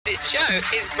This show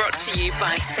is brought to you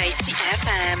by Safety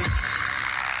FM.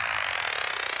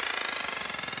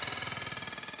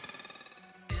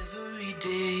 Every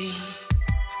day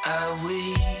I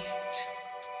wait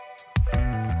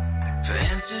for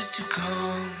answers to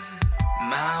come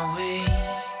my way.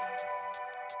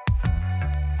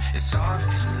 It's hard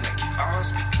feeling like you are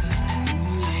speaking in a new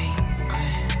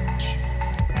language.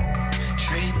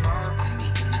 Trademark me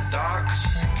in the dark, cause you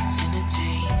think it's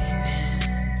entertaining.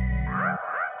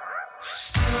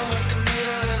 Still awake the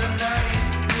middle of the night,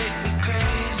 make me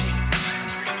crazy.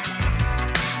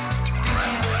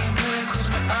 Thinking where you were, close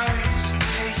my eyes,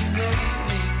 where you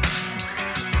lately.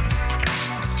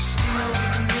 Still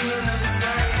awake the middle of the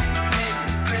night, make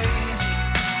me crazy.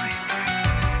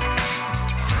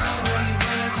 Thinking where you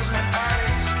were, close my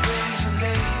eyes, where you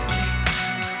lately.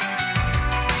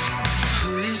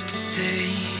 Who is to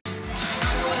say?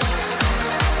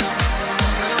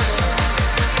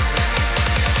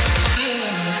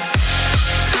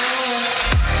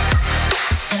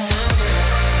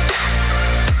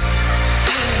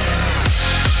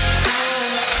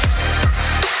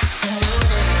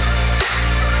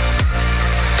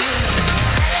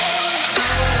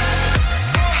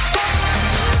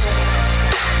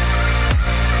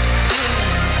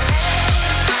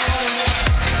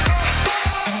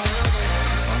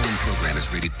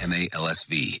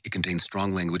 MALSV. It contains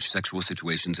strong language, sexual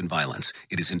situations, and violence.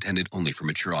 It is intended only for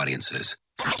mature audiences.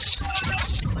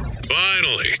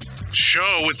 Finally,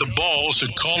 show with the balls to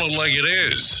call it like it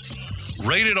is.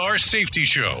 Rated R Safety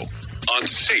Show on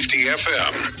Safety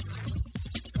FM.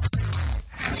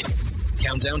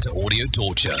 Countdown to audio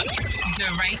torture. The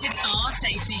Rated R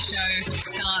Safety Show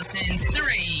starts in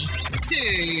 3,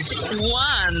 2,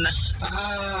 1.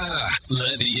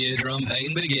 Let the eardrum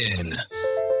pain begin.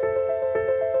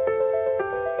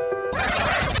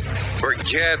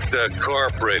 Forget the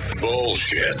corporate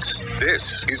bullshit.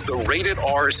 This is the Rated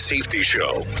R Safety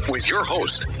Show with your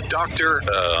host, Dr.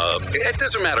 It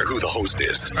doesn't matter who the host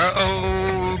is.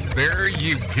 Oh, there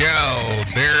you go.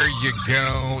 There you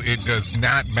go. It does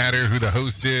not matter who the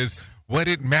host is. What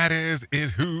it matters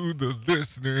is who the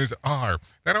listeners are.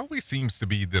 That always seems to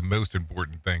be the most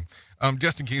important thing.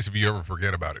 Just in case if you ever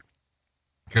forget about it,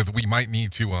 because we might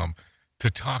need to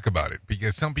talk about it,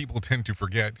 because some people tend to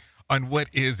forget on what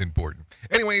is important.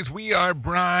 Anyways, we are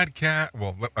broadcast.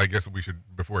 Well, I guess we should,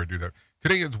 before I do that,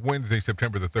 today is Wednesday,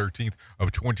 September the 13th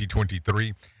of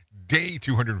 2023, day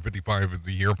 255 of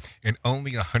the year, and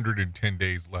only 110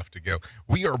 days left to go.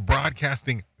 We are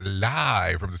broadcasting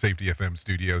live from the Safety FM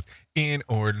studios in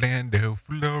Orlando,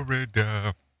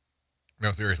 Florida.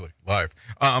 No, seriously, live.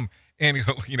 And,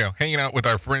 you know, hanging out with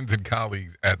our friends and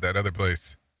colleagues at that other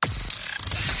place.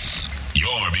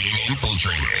 You're being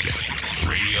infiltrated.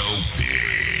 Radio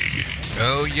Big.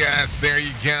 Oh, yes, there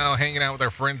you go. Hanging out with our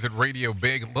friends at Radio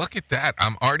Big. Look at that.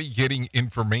 I'm already getting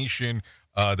information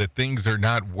that things are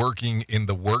not working in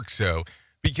the work. So,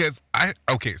 because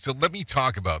so let me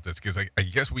talk about this, because I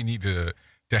guess we need to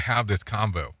have this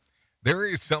convo. There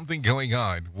is something going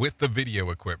on with the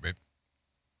video equipment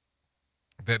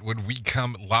that when we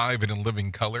come live in a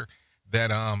living color, that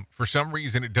for some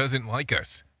reason it doesn't like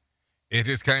us. It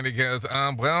just kind of goes,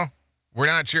 well, we're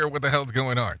not sure what the hell's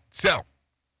going on. So,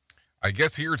 I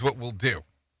guess here's what we'll do.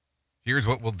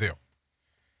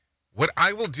 What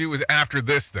I will do is after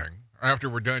this thing, after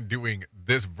we're done doing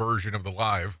this version of the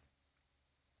live,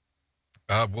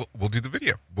 we'll do the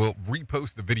video. We'll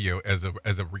repost the video as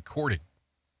a recording.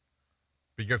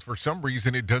 Because for some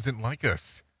reason it doesn't like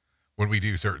us when we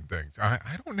do certain things. I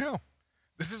don't know.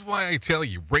 This is why I tell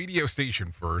you, radio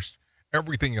station first,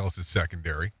 everything else is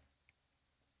secondary.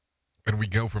 And we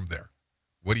go from there.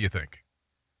 What do you think?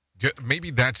 Maybe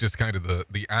that's just kind of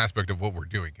the aspect of what we're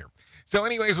doing here. So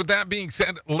anyways, with that being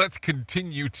said, let's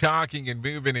continue talking and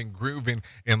moving and grooving.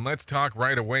 And let's talk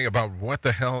right away about what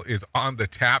the hell is on the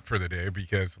tap for the day,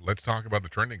 because let's talk about the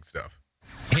trending stuff.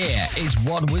 Here is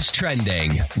what was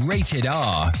trending. Rated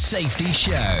R Safety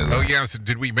Show. Oh, yeah. So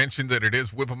did we mention that it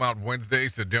is Whip 'em Out Wednesday?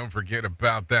 So don't forget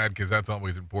about that, because that's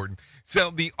always important. So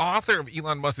the author of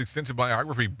Elon Musk's extensive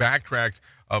biography backtracks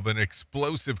of an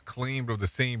explosive claim of the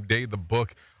same day the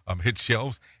book hit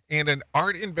shelves, and an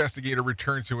art investigator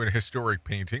returns to a historic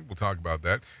painting. We'll talk about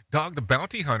that. Dog the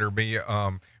Bounty Hunter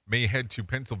may head to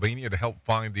Pennsylvania to help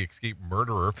find the escaped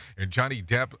murderer, and Johnny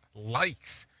Depp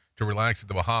likes to relax at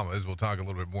the Bahamas. We'll talk a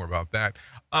little bit more about that.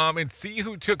 And see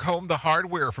who took home the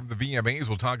hardware from the VMAs.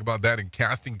 We'll talk about that in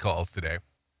casting calls today.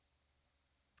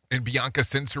 And Bianca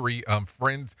Sensory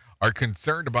friends are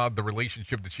concerned about the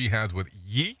relationship that she has with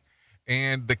Yi.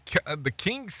 And the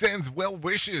king sends well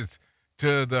wishes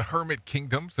to the Hermit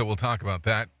Kingdom. So we'll talk about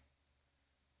that.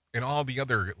 and all the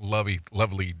other lovely,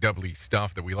 doubly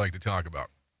stuff that we like to talk about.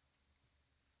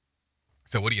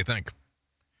 So what do you think?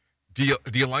 Do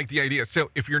you like the idea? So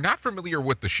if you're not familiar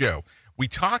with the show, we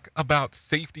talk about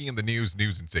safety in the news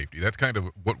and safety. That's kind of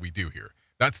what we do here.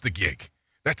 That's the gig.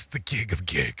 That's the gig of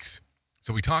gigs.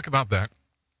 So we talk about that.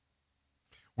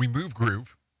 We move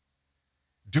groove,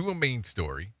 do a main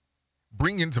story,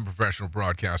 bring in some professional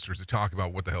broadcasters to talk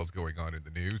about what the hell's going on in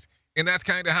the news, and that's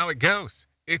kind of how it goes.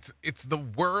 It's the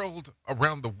world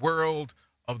around the world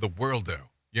of the worldo.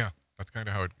 Yeah, that's kind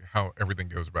of how everything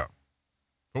goes about.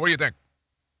 But what do you think?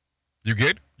 You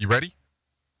good? You ready?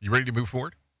 You ready to move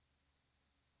forward?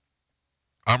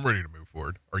 I'm ready to move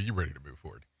forward. Are you ready to move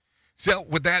forward? So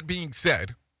with that being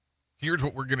said, here's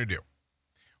what we're going to do.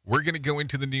 We're going to go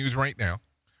into the news right now.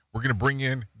 We're going to bring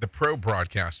in the pro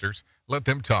broadcasters, let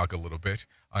them talk a little bit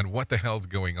on what the hell's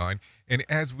going on. And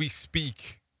as we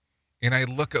speak, and I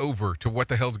look over to what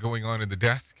the hell's going on in the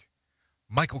desk,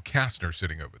 Michael Kastner's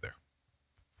sitting over there.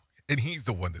 And he's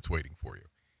the one that's waiting for you.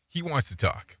 He wants to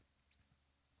talk.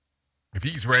 If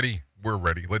he's ready, we're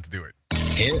ready. Let's do it.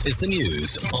 Here is the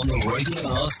news on the Rated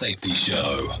R Safety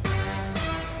Show.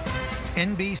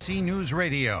 NBC News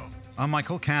Radio. I'm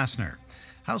Michael Kastner.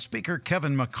 House Speaker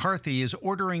Kevin McCarthy is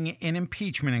ordering an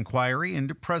impeachment inquiry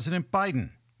into President Biden.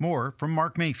 More from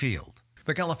Mark Mayfield.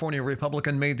 The California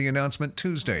Republican made the announcement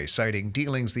Tuesday, citing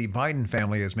dealings the Biden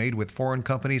family has made with foreign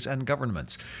companies and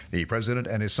governments. The president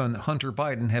and his son Hunter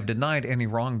Biden have denied any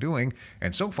wrongdoing,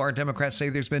 and so far Democrats say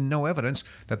there's been no evidence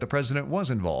that the president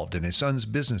was involved in his son's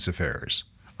business affairs.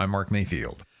 I'm Mark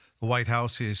Mayfield. The White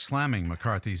House is slamming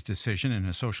McCarthy's decision in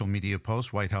a social media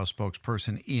post. White House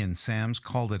spokesperson Ian Sams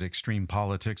called it extreme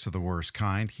politics of the worst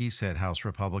kind. He said House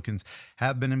Republicans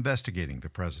have been investigating the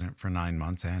president for 9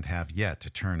 months and have yet to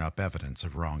turn up evidence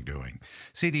of wrongdoing.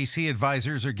 CDC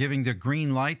advisors are giving the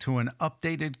green light to an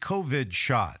updated COVID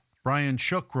shot. Brian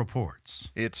Shook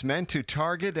reports. It's meant to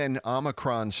target an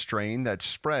Omicron strain that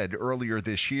spread earlier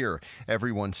this year.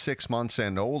 Everyone 6 months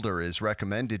and older is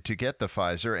recommended to get the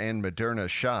Pfizer and Moderna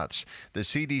shots. The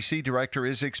CDC director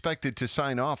is expected to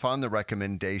sign off on the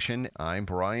recommendation. I'm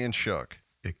Brian Shook.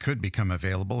 It could become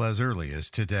available as early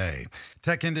as today.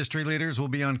 Tech industry leaders will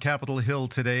be on Capitol Hill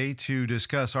today to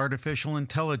discuss artificial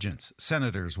intelligence.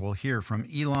 Senators will hear from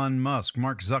Elon Musk,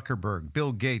 Mark Zuckerberg,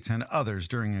 Bill Gates, and others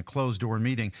during a closed-door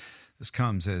meeting. This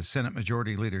comes as Senate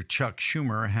Majority Leader Chuck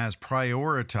Schumer has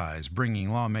prioritized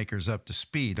bringing lawmakers up to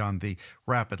speed on the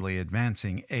rapidly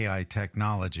advancing AI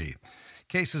technology.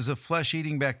 Cases of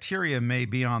flesh-eating bacteria may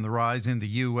be on the rise in the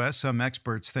U.S. Some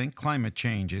experts think climate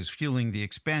change is fueling the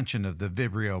expansion of the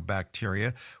Vibrio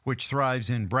bacteria, which thrives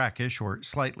in brackish or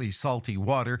slightly salty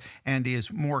water and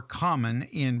is more common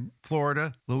in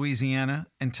Florida, Louisiana,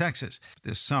 and Texas.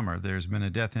 This summer, there's been a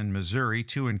death in Missouri,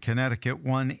 2 in Connecticut,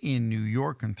 1 in New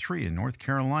York, and 3 in North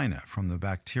Carolina from the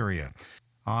bacteria.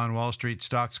 On Wall Street,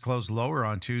 stocks closed lower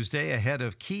on Tuesday ahead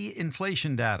of key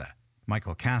inflation data.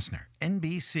 Michael Kastner,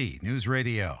 NBC News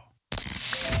Radio.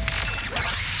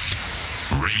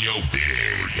 Radio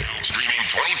Big. Streaming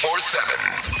 24/7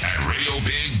 at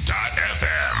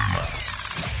radiobig.fm.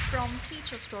 From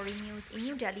Feature Story News in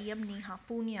New Delhi, I'm Neha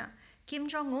Punya. Kim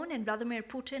Jong-un and Vladimir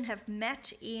Putin have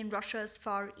met in Russia's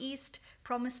Far East,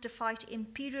 promised to fight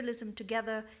imperialism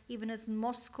together, even as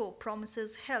Moscow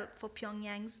promises help for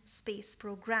Pyongyang's space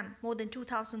program. More than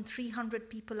 2,300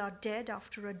 people are dead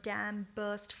after a dam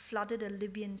burst flooded a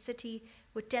Libyan city,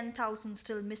 with 10,000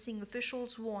 still missing.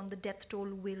 Officials warn the death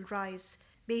toll will rise.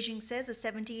 Beijing says a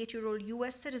 78-year-old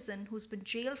U.S. citizen who's been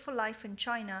jailed for life in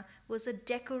China was a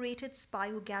decorated spy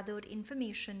who gathered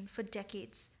information for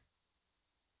decades.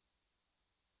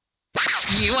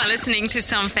 You are listening to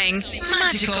something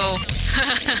magical.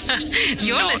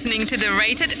 You're listening to the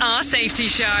Rated R Safety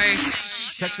Show.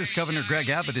 Texas Governor Greg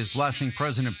Abbott is blasting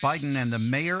President Biden and the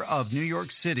mayor of New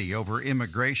York City over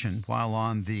immigration while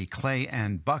on the Clay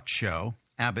and Buck show.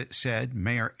 Abbott said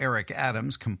Mayor Eric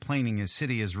Adams complaining his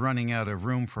city is running out of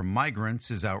room for migrants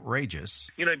is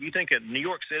outrageous. You know, if you think of New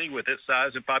York City with its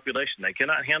size and population, they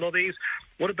cannot handle these.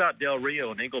 What about Del Rio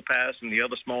and Eagle Pass and the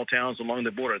other small towns along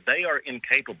the border? They are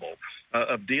incapable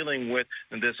of dealing with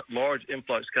this large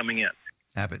influx coming in.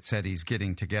 Abbott said he's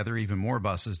getting together even more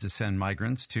buses to send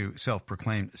migrants to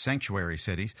self-proclaimed sanctuary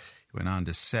cities. He went on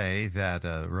to say that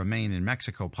a Remain in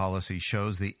Mexico policy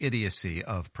shows the idiocy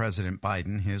of President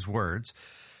Biden, his words.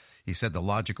 He said the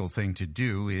logical thing to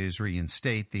do is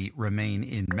reinstate the Remain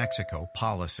in Mexico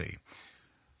policy.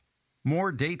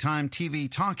 More daytime TV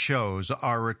talk shows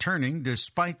are returning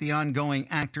despite the ongoing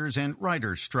actors and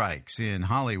writers' strikes. In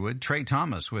Hollywood, Trey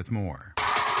Thomas with more.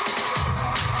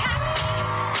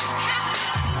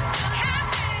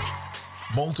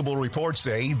 Multiple reports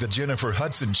say The Jennifer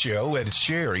Hudson Show and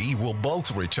Sherry will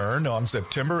both return on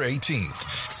September 18th.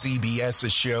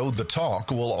 CBS's show The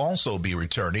Talk will also be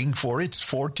returning for its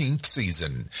 14th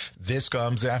season. This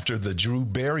comes after the Drew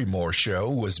Barrymore show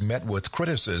was met with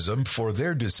criticism for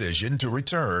their decision to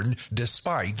return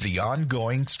despite the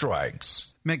ongoing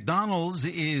strikes. McDonald's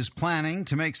is planning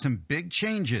to make some big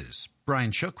changes.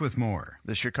 Brian Shook with more.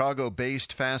 The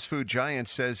Chicago-based fast food giant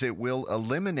says it will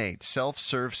eliminate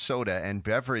self-serve soda and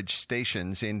beverage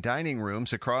stations in dining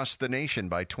rooms across the nation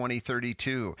by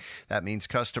 2032. That means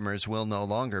customers will no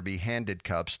longer be handed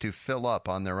cups to fill up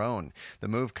on their own. The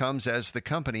move comes as the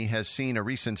company has seen a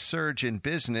recent surge in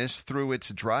business through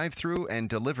its drive-thru and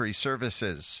delivery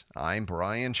services. I'm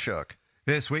Brian Shook.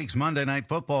 This week's Monday Night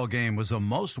Football game was the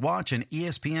most watched in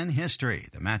ESPN history.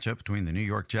 The matchup between the New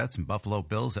York Jets and Buffalo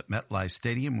Bills at MetLife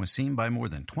Stadium was seen by more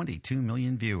than 22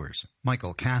 million viewers.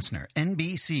 Michael Kastner,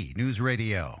 NBC News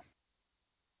Radio.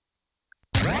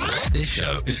 This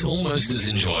show is almost as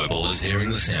enjoyable as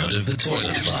hearing the sound of the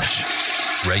toilet flush.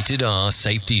 Rated R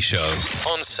Safety Show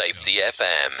on Safety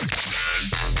FM.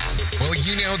 Well,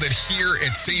 you know that here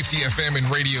at Safety FM and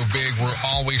Radio Big, we're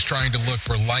always trying to look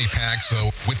for life hacks. So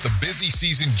with the busy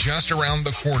season just around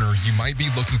the corner, you might be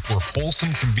looking for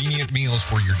wholesome, convenient meals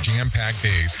for your jam-packed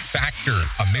days. Factor,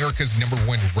 America's #1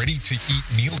 ready-to-eat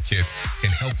meal kits, can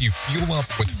help you fuel up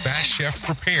with fast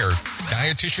chef-prepared,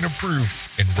 dietitian-approved,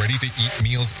 and ready-to-eat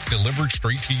meals delivered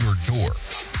straight to your door.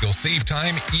 You'll save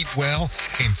time, eat well,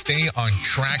 and stay on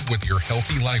track with your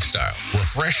healthy lifestyle.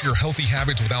 Refresh your healthy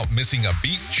habits without missing a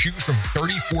beat. Choose from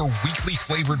 34 weekly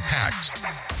flavored packs.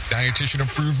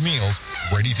 Dietitian-approved meals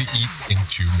ready to eat in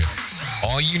 2 minutes.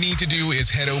 All you need to do is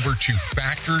head over to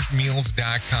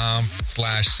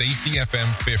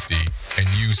factorsmeals.com/safetyfm50 and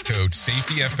use code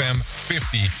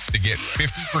safetyfm50 to get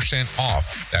 50%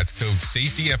 off. That's code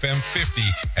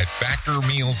safetyfm50 at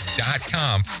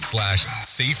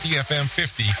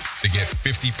factormeals.com/safetyfm50 to get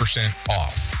 50%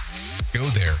 off. Go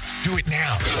there. Do it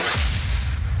now.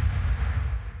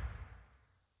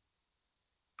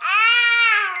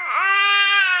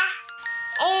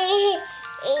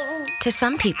 To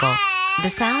some people, the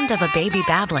sound of a baby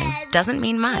babbling doesn't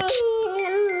mean much.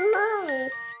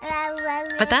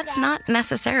 But that's not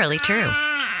necessarily true.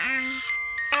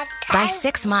 By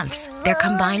 6 months, they're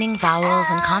combining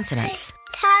vowels and consonants.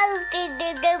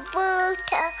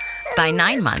 By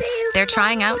 9 months, they're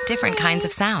trying out different kinds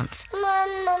of sounds.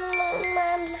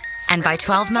 And by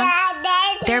 12 months,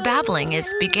 their babbling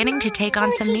is beginning to take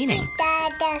on some meaning.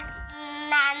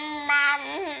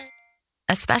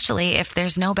 Especially if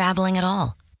there's no babbling at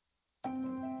all.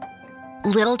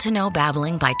 Little to no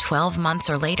babbling by 12 months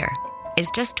or later is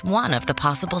just one of the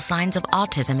possible signs of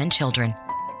autism in children.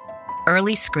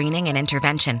 Early screening and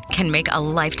intervention can make a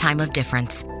lifetime of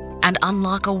difference and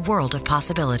unlock a world of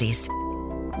possibilities.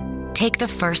 Take the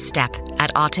first step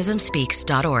at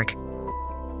autismspeaks.org.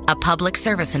 A public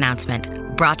service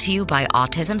announcement brought to you by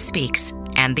Autism Speaks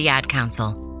and the Ad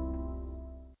Council.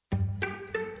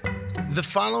 The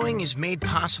following is made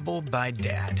possible by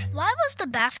Dad. Why was the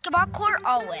basketball court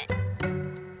all wet?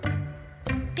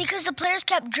 Because the players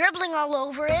kept dribbling all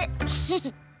over it.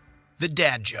 The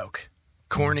dad joke.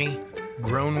 Corny,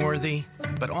 grown-worthy,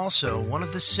 but also one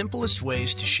of the simplest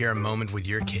ways to share a moment with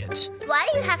your kids. Why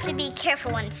do you have to be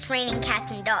careful when it's raining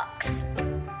cats and dogs?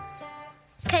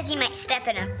 Because you might step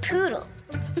in a poodle.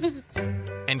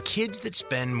 And kids that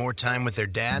spend more time with their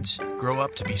dads grow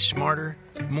up to be smarter,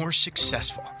 more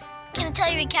successful. Can I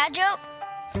tell you a cat joke?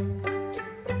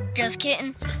 Just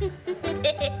kidding.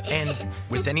 And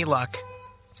with any luck,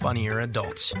 funnier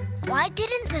adults. Why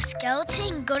didn't the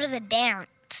skeleton go to the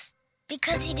dance?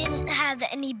 Because he didn't have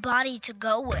any body to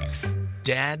go with.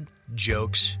 Dad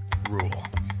jokes rule.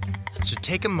 So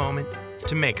take a moment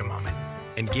to make a moment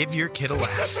and give your kid a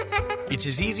laugh. It's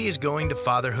as easy as going to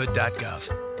fatherhood.gov.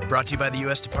 Brought to you by the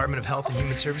U.S. Department of Health and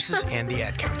Human Services and the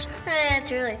Ad Council. That's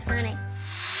really funny.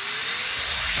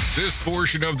 This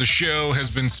portion of the show has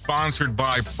been sponsored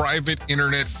by Private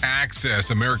Internet Access,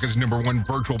 America's #1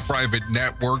 virtual private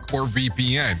network, or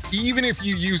VPN. Even if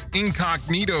you use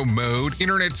incognito mode,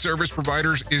 internet service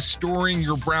providers is storing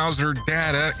your browser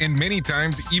data and many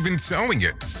times even selling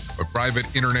it. But Private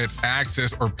Internet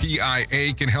Access, or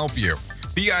PIA, can help you.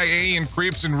 PIA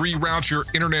encrypts and reroutes your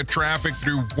internet traffic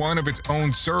through one of its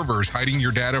own servers, hiding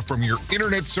your data from your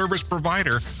internet service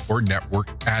provider or network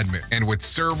admin. And with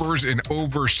servers in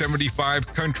over 75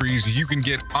 countries, you can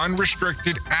get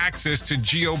unrestricted access to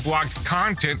geo-blocked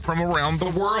content from around the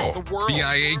world.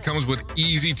 PIA comes with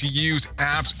easy-to-use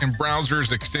apps and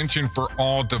browsers extension for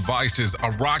all devices,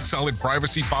 a rock-solid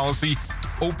privacy policy,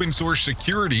 open source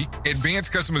security,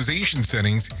 advanced customization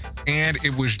settings, and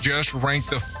it was just ranked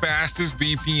the fastest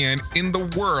VPN in the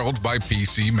world by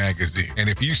PC Magazine. And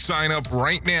if you sign up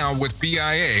right now with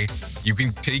BIA, you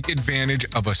can take advantage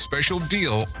of a special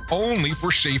deal only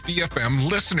for Safety FM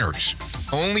listeners.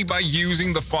 Only by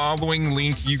using the following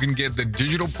link, you can get the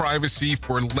digital privacy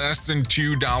for less than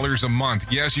 $2 a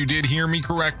month. Yes, you did hear me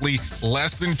correctly.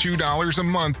 Less than $2 a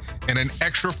month and an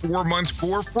extra 4 months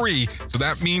for free. So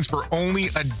that means for only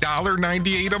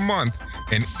 $1.98 a month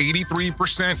and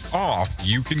 83% off,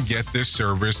 you can get this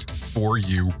service for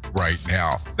you right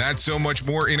now. That's so much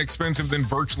more inexpensive than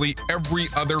virtually every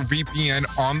other VPN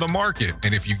on the market.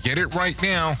 And if you get it right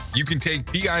now, you can take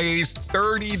BIA's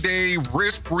 30-day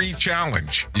risk-free challenge.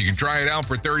 You can try it out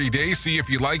for 30 days, see if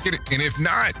you like it, and if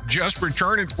not, just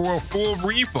return it for a full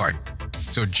refund.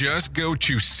 So just go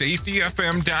to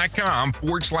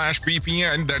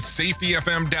safetyfm.com/VPN. That's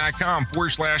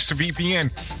safetyfm.com/VPN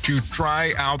to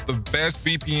try out the best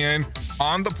VPN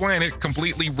on the planet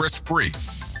completely risk-free.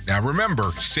 Now remember,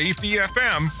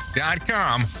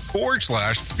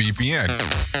 safetyfm.com/VPN.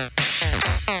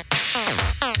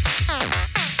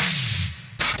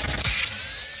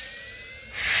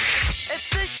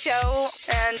 Show,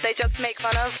 and they just make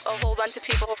fun of a whole bunch of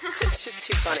people. It's just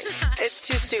too funny. It's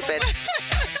too stupid.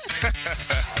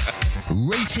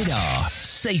 Rated R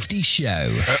Safety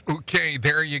Show. Okay,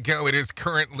 there you go. It is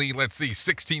currently,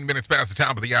 16 minutes past the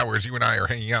top of the hour as you and I are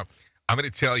hanging out. I'm going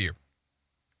to tell you,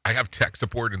 I have tech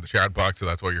support in the chat box, so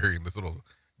that's why you're hearing this little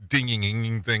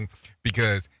dinging thing.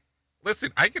 Because,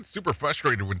 listen, I get super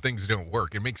frustrated when things don't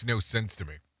work. It makes no sense to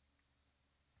me.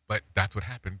 But that's what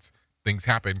happens. Things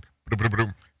happen.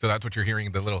 So that's what you're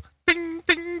hearing, the little ding,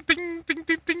 ding, ding, ding,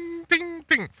 ding, ding, ding,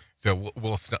 ding. So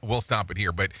we'll stop it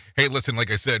here. But hey, listen, like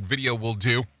I said, video will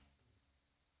do.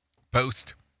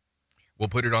 Post. We'll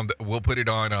put it on the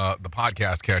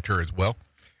podcast catcher as well.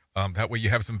 That way you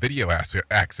have some video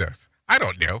access. I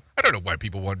don't know why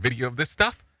people want video of this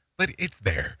stuff, but it's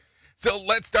there. So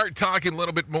let's start talking a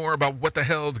little bit more about what the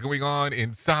hell is going on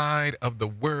inside of the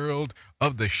world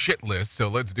of the shit list. So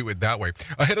let's do it that way.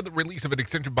 Ahead of the release of an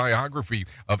extended biography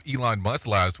of Elon Musk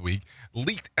last week,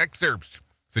 leaked excerpts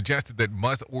suggested that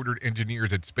Musk ordered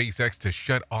engineers at SpaceX to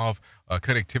shut off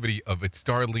connectivity of its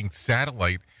Starlink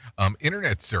satellite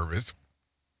internet service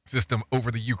system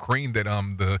over the Ukraine that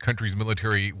the country's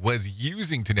military was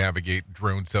using to navigate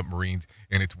drone submarines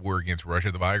in its war against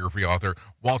Russia. The biography author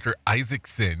Walter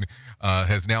Isaacson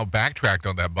has now backtracked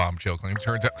on that bombshell claim.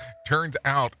 Turns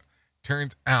out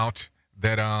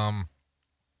that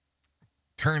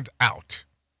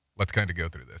let's kind of go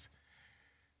through this.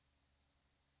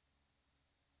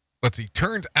 Let's see.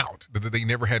 Turns out that they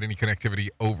never had any connectivity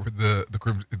over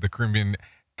the Crimean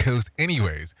coast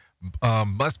anyways.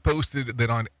 Musk posted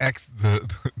that on X the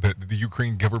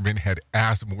Ukraine government had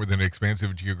asked more than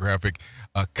expansive geographic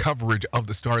coverage of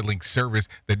the Starlink service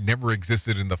that never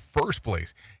existed in the first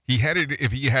place.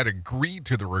 If he had agreed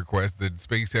to the request, that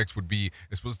SpaceX would be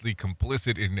supposedly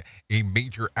complicit in a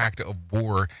major act of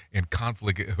war and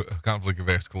conflict of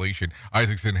escalation.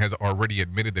 Isaacson has already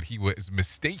admitted that he was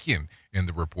mistaken in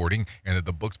the reporting, and that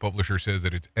the book's publisher says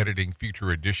that it's editing future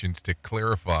editions to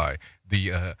clarify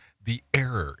the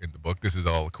error in the book. This is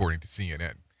all according to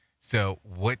CNN. So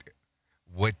what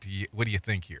do you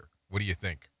think here? What do you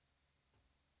think?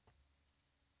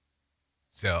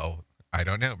 So I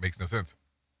don't know. It makes no sense.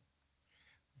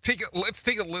 Let's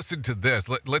take a listen to this.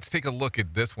 Let's take a look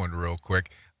at this one real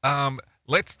quick.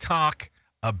 Let's talk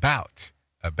about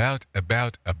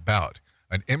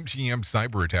an MGM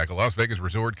cyber attack. A Las Vegas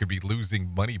resort could be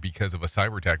losing money because of a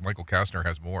cyber attack. Michael Kastner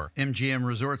has more. MGM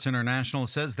Resorts International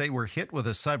says they were hit with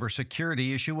a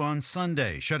cybersecurity issue on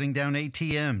Sunday, shutting down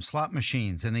ATM, slot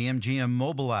machines, and the MGM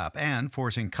mobile app, and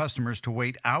forcing customers to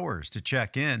wait hours to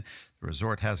check in. The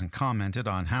resort hasn't commented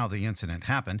on how the incident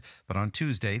happened, but on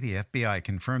Tuesday, the FBI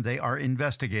confirmed they are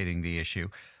investigating the issue.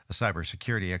 A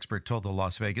cybersecurity expert told the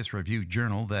Las Vegas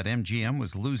Review-Journal that MGM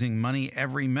was losing money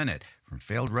every minute from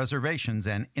failed reservations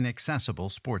and inaccessible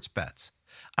sports bets.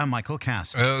 I'm Michael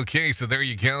Kastner. Okay, so there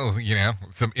you go. You know,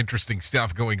 some interesting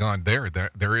stuff going on there.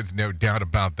 There is no doubt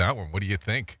about that one. What do you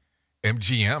think?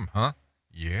 MGM, huh?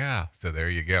 Yeah, so there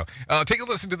you go. Take a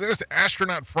listen to this.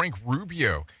 Astronaut Frank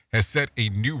Rubio has set a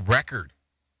new record.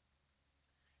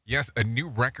 Yes, a new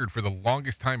record for the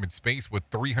longest time in space with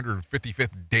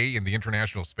 355th day in the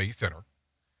International Space Center.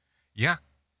 Yeah.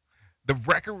 The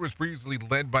record was previously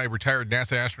led by retired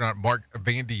NASA astronaut Mark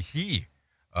Vande Hei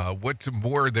What's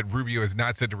more, that Rubio is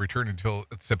not set to return until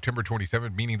September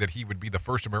 27th, meaning that he would be the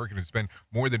first American to spend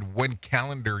more than one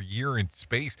calendar year in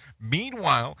space.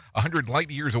 Meanwhile, 100 light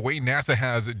years away, NASA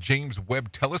has a James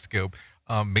Webb Telescope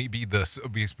may be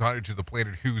spotted to the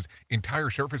planet whose entire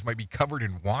surface might be covered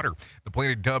in water. The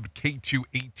planet, dubbed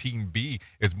K2-18b,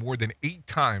 is more than 8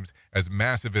 times as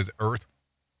massive as Earth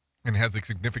and has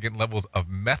significant levels of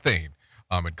methane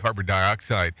and carbon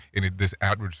dioxide in this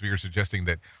atmosphere, suggesting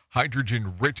that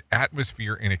hydrogen-rich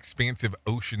atmosphere and expansive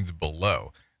oceans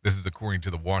below. This is according to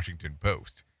the Washington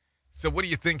Post. So what do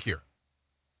you think here?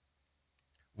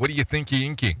 What do you think,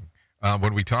 inking,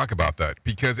 when we talk about that?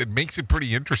 Because it makes it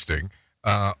pretty interesting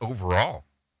overall.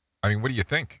 I mean, what do you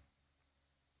think?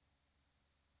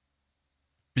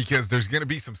 Because there's going to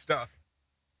be some stuff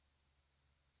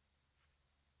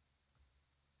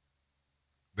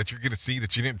that you're going to see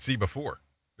that you didn't see before.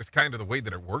 That's kind of the way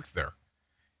that it works there.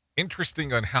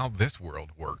 Interesting on how this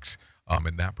world works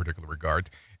in that particular regard.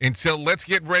 And so let's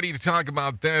get ready to talk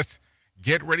about this.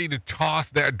 Get ready to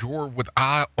toss that drawer with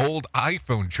old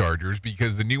iPhone chargers,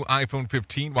 because the new iPhone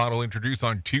 15 model introduced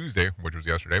on Tuesday, which was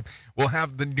yesterday, will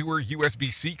have the newer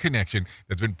USB-C connection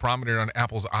that's been prominent on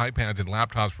Apple's iPads and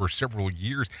laptops for several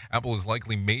years. Apple is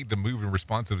likely made the move in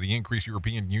response to the increased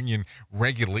European Union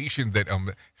regulation that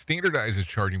standardizes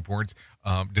charging ports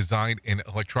designed in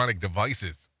electronic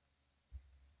devices.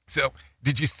 So,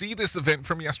 did you see this event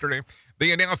from yesterday?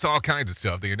 They announced all kinds of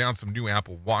stuff. They announced some new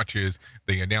Apple Watches.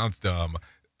 They announced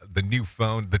the new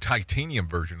phone, the titanium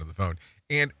version of the phone.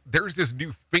 And there's this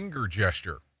new finger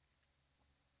gesture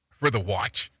for the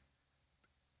watch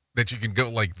that you can go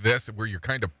like this, where you're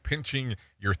kind of pinching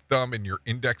your thumb and your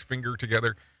index finger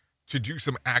together to do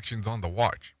some actions on the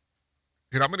watch.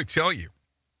 And I'm going to tell you,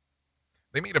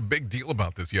 they made a big deal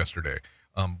about this yesterday.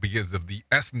 Because of the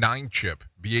S9 chip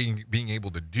being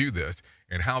able to do this,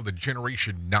 and how the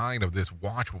Generation 9 of this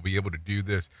watch will be able to do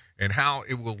this, and how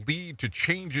it will lead to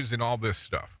changes in all this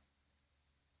stuff.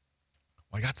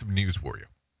 Well, I got some news for you.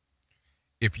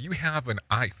 If you have an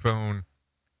iPhone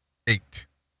 8,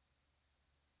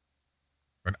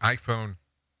 an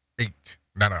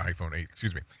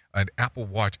Apple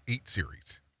Watch 8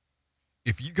 series,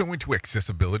 if you go into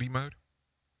accessibility mode,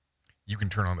 you can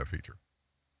turn on that feature.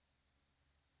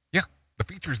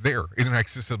 The feature's there in an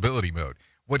accessibility mode.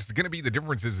 What's going to be the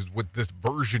difference is with this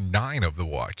version 9 of the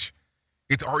watch,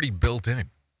 it's already built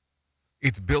in.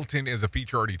 It's built in as a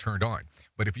feature already turned on.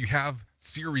 But if you have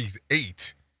Series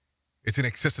 8, it's an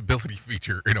accessibility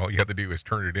feature, and all you have to do is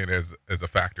turn it in as a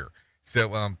factor.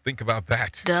 So think about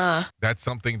that. Duh. That's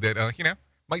something that,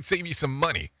 might save you some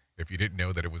money if you didn't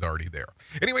know that it was already there.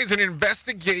 Anyways, an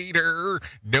investigator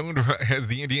known as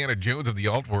the Indiana Jones of the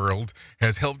alt world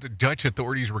has helped Dutch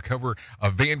authorities recover a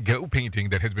Van Gogh painting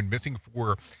that has been missing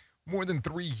for more than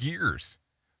 3 years.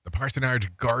 The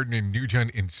Parsonage Garden in Nugent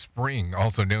in Spring,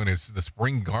 also known as the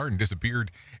Spring Garden,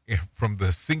 disappeared from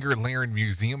the Singer-Laren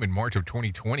Museum in March of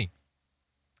 2020.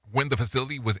 When the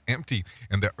facility was empty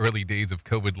in the early days of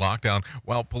COVID lockdown,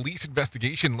 while police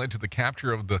investigation led to the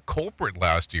capture of the culprit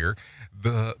last year,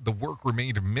 the work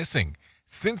remained missing.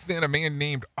 Since then, a man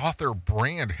named Arthur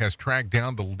Brand has tracked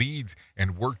down the leads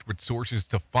and worked with sources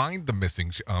to find the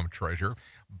missing treasure,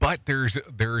 but there's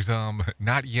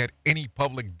not yet any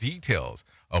public details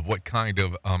of what kind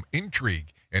of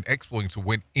intrigue and exploits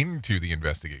went into the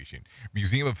investigation.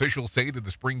 Museum officials say that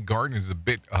the Spring Garden is a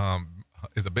bit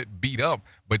beat up,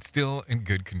 but still in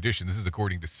good condition. This is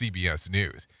according to CBS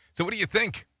News. So what do you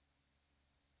think?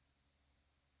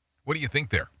 What do you think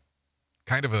there?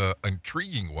 Kind of an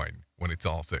intriguing one when it's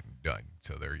all said and done.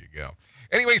 So there you go.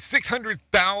 Anyway,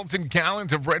 600,000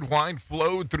 gallons of red wine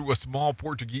flowed through a small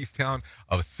Portuguese town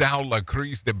of São La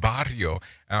Cruz de Barrio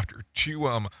after 2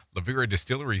 Lavera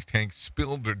distillery tanks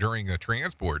spilled during a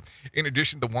transport. In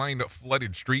addition, the wine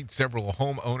flooded streets. Several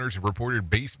homeowners have reported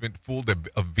basement full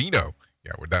of vino.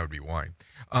 Yeah, well, that would be wine.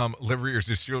 Lavera's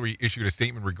distillery issued a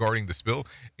statement regarding the spill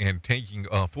and taking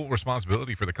full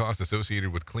responsibility for the costs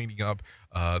associated with cleaning up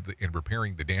and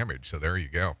repairing the damage. So there you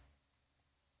go.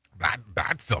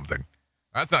 That's something.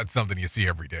 That's not something you see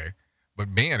every day. But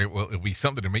man, it'll be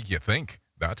something to make you think.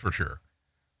 That's for sure.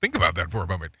 Think about that for a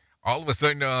moment. All of a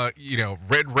sudden,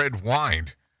 red wine.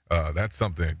 That's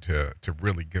something to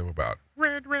really go about.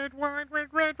 Red wine,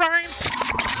 red wine.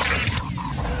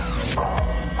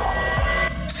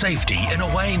 Safety in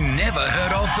a way never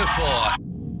heard of before.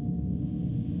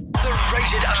 The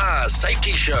Rated R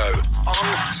Safety Show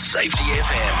on Safety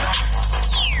FM.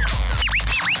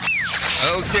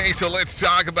 Okay, so let's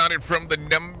talk about it from the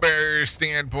number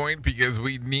standpoint, because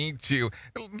we need to.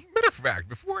 Matter of fact,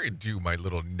 before I do my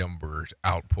little numbers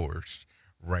outpost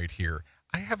right here,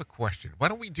 I have a question. Why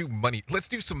don't we do money? Let's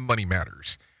do some Money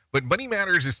Matters. But Money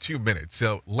Matters is 2 minutes,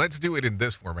 so let's do it in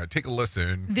this format. Take a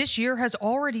listen. This year has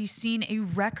already seen a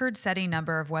record-setting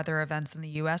number of weather events in the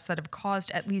U.S. that have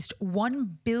caused at least $1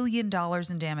 billion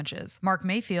in damages. Mark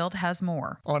Mayfield has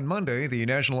more. On Monday, the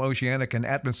National Oceanic and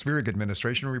Atmospheric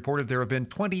Administration reported there have been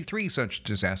 23 such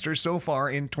disasters so far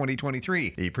in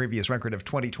 2023. The previous record of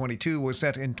 2022 was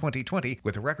set in 2020,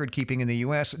 with the record keeping in the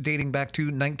U.S. dating back to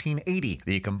 1980.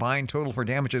 The combined total for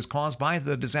damages caused by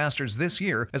the disasters this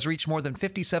year has reached more than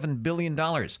 $57 billion.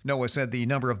 NOAA said the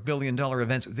number of billion-dollar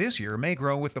events this year may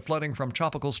grow with the flooding from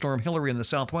Tropical Storm Hillary in the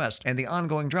southwest and the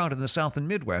ongoing drought in the south and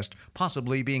Midwest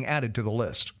possibly being added to the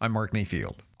list. I'm Mark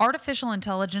Mayfield. Artificial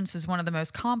intelligence is one of the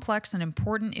most complex and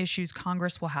important issues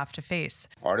Congress will have to face.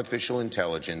 Artificial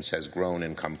intelligence has grown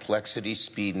in complexity,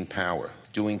 speed, and power,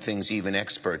 doing things even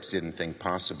experts didn't think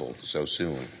possible so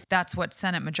soon. That's what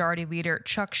Senate Majority Leader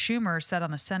Chuck Schumer said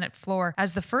on the Senate floor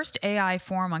as the first AI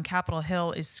forum on Capitol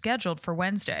Hill is scheduled for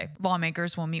Wednesday.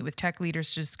 Lawmakers will meet with tech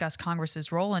leaders to discuss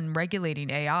Congress's role in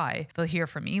regulating AI. They'll hear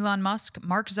from Elon Musk,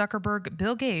 Mark Zuckerberg,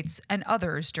 Bill Gates, and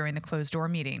others during the closed-door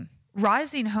meeting.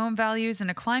 Rising home values and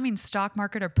a climbing stock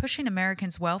market are pushing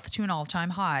Americans' wealth to an all-time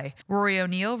high. Rory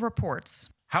O'Neill reports.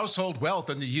 Household wealth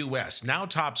in the U.S. now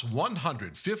tops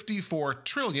 $154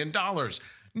 trillion.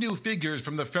 New figures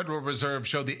from the Federal Reserve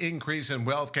show the increase in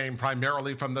wealth came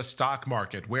primarily from the stock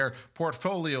market, where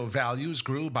portfolio values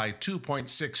grew by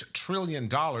 $2.6 trillion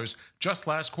just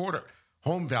last quarter.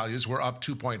 Home values were up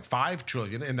 $2.5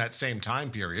 trillion in that same time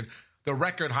period. The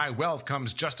record high wealth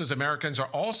comes just as Americans are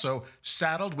also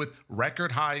saddled with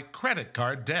record high credit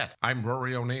card debt. I'm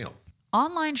Rory O'Neill.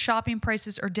 Online shopping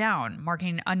prices are down,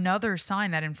 marking another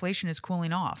sign that inflation is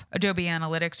cooling off. Adobe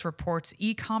Analytics reports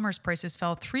e-commerce prices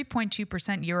fell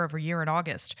 3.2% year over year in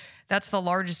August. That's the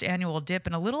largest annual dip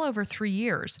in a little over 3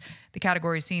 years. The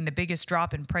categories seeing the biggest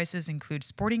drop in prices include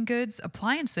sporting goods,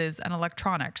 appliances, and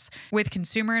electronics. With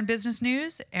consumer and business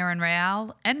news, Aaron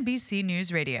Real, NBC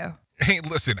News Radio. Hey,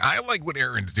 listen, I like what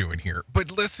Aaron's doing here,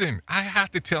 but listen, I have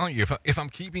to tell you, if I'm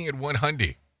keeping it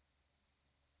 100,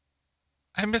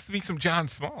 I miss me some John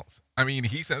Smalls. I mean,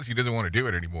 he says he doesn't want to do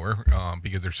it anymore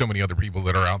because there's so many other people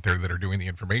that are out there that are doing the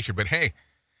information, but hey,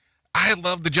 I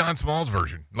love the John Smalls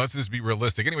version. Let's just be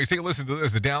realistic. Anyway, take a listen to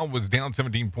this. The Dow was down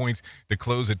 17 points to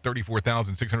close at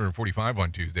 34,645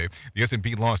 on Tuesday. The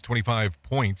S&P lost 25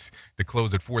 points to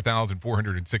close at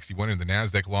 4,461, and the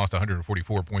NASDAQ lost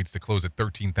 144 points to close at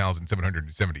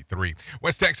 13,773.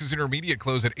 West Texas Intermediate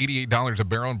closed at $88 a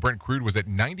barrel, and Brent crude was at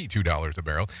 $92 a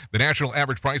barrel. The national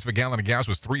average price of a gallon of gas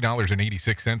was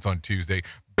 $3.86 on Tuesday.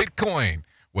 Bitcoin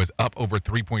was up over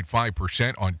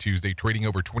 3.5% on Tuesday, trading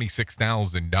over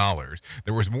 $26,000.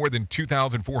 There was more than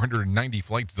 2,490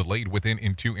 flights delayed within,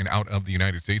 into, and out of the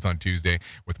United States on Tuesday,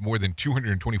 with more than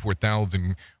 224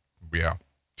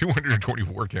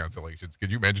 cancellations.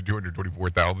 Could you imagine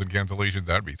 224,000 cancellations?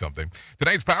 That'd be something.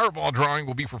 Tonight's Powerball drawing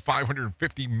will be for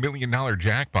 $550 million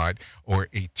jackpot or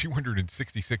a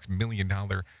 $266 million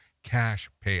cash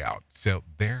payout. So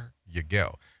there you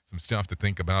go. Some stuff to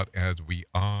think about as we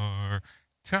are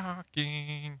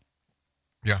talking.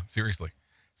 Yeah, seriously.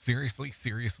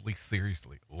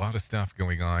 A lot of stuff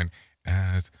going on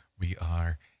as we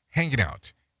are hanging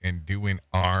out and doing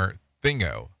our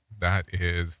thingo. That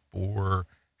is for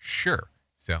sure.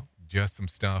 So just some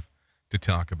stuff to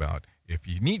talk about if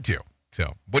you need to.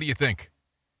 So what do you think?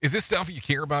 Is this stuff you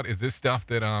care about? Is this stuff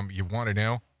that you want to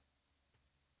know?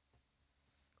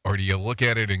 Or do you look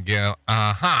at it and go,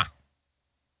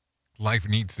 life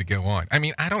needs to go on? I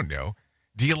mean, I don't know.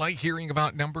 Do you like hearing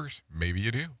about numbers? Maybe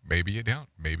you do. Maybe you don't.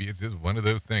 Maybe it's just one of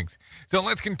those things. So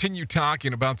let's continue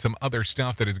talking about some other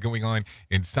stuff that is going on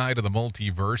inside of the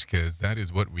multiverse, because that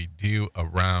is what we do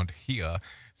around here.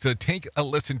 So take a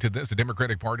listen to this. The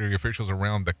Democratic Party officials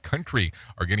around the country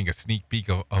are getting a sneak peek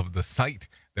of the site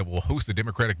that will host the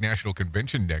Democratic National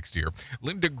Convention next year.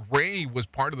 Linda Gray was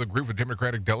part of the group of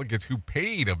Democratic delegates who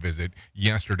paid a visit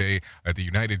yesterday at the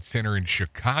United Center in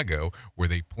Chicago, where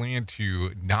they plan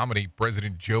to nominate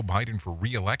President Joe Biden for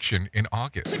re-election in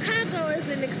August. Chicago is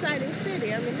an exciting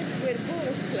city. I mean, this is where the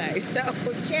Bulls play. So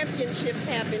championships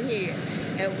happen here,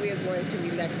 and we're going to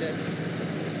re-elect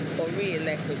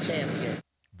the champion.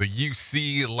 The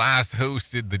UC last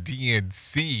hosted the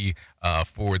DNC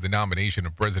for the nomination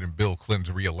of President Bill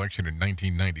Clinton's re-election in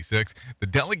 1996. The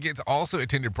delegates also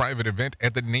attended a private event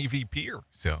at the Navy Pier.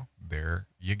 So there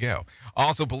you go.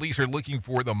 Also, police are looking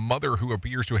for the mother who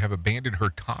appears to have abandoned her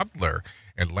toddler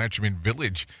at Latchman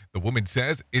Village. The woman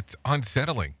says it's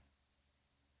unsettling.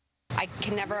 I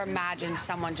can never imagine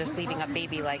someone just leaving a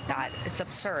baby like that. It's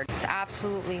absurd. It's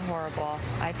absolutely horrible.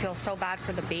 I feel so bad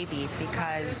for the baby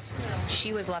because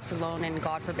she was left alone and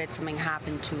God forbid something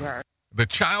happened to her. The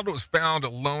child was found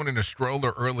alone in a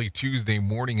stroller early Tuesday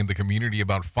morning in the community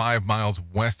about 5 miles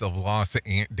west of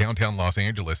downtown Los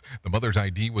Angeles. The mother's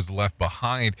ID was left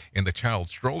behind in the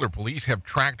child's stroller. Police have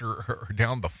tracked her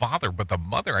down the father, but the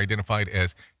mother, identified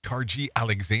as Tarji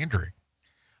Alexandre,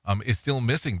 is still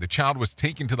missing. The child was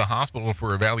taken to the hospital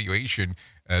for evaluation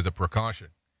as a precaution.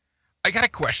 I got a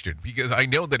question, because I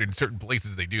know that in certain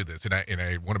places they do this, and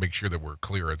I want to make sure that we're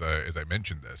clear as I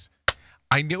mentioned this.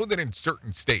 I know that in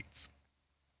certain states,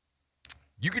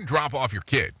 you can drop off your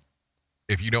kid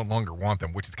if you no longer want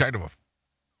them, which is kind of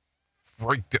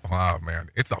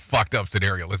it's a fucked up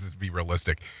scenario. Let's just be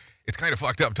realistic. It's kind of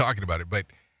fucked up talking about it, but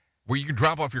where you can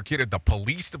drop off your kid at the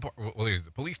police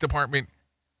department,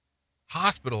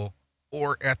 hospital,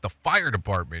 or at the fire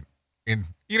department, and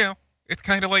it's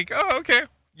kind of like, oh, okay,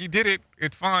 you did it,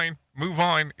 it's fine, move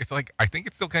on. It's like, I think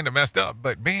it's still kind of messed up,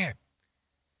 but man,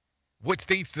 what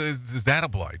states does that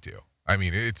apply to? I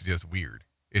mean, it's just weird.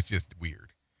 It's just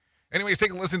weird. Anyways,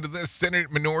 take a listen to this. Senate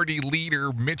Minority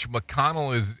Leader Mitch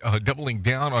McConnell is doubling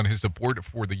down on his support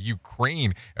for the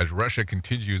Ukraine as Russia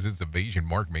continues its invasion.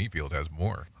 Mark Mayfield has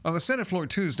more. On the Senate floor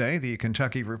Tuesday, the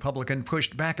Kentucky Republican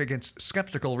pushed back against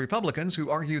skeptical Republicans who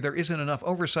argue there isn't enough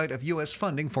oversight of U.S.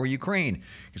 funding for Ukraine.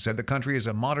 He said the country is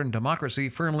a modern democracy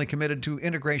firmly committed to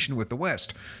integration with the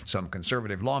West. Some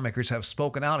conservative lawmakers have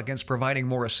spoken out against providing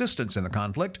more assistance in the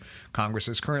conflict. Congress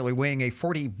is currently weighing a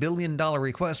 $40 billion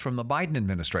request from the Biden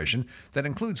administration that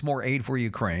includes more aid for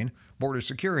Ukraine, border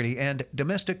security, and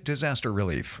domestic disaster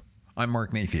relief. I'm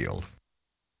Mark Mayfield.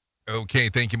 Okay,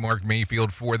 thank you, Mark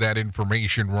Mayfield, for that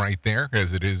information right there,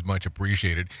 as it is much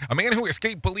appreciated. A man who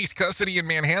escaped police custody in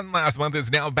Manhattan last month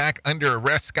is now back under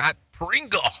arrest. Scott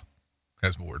Pringle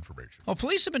has more information. Well,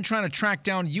 police have been trying to track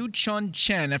down Yu Chun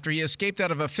Chen after he escaped out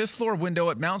of a fifth-floor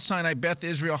window at Mount Sinai Beth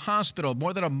Israel Hospital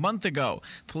more than a month ago.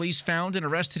 Police found and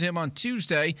arrested him on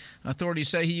Tuesday. Authorities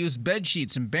say he used bed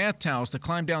sheets and bath towels to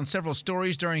climb down several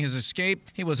stories during his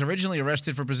escape. He was originally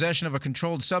arrested for possession of a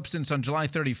controlled substance on July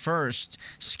 31st.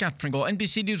 Scott Pringle,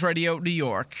 NBC News Radio, New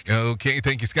York. Okay,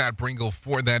 thank you, Scott Pringle,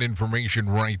 for that information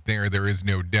right there. There is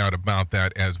no doubt about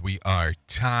that as we are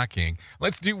talking.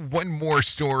 Let's do one more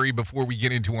story before we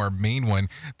get into our main one.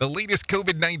 The latest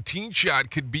COVID-19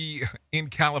 shot could be in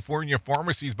California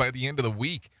pharmacies by the end of the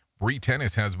week. Bree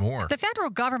Tennis has more. The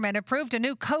federal government approved a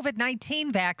new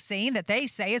COVID-19 vaccine that they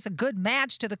say is a good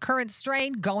match to the current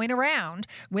strain going around.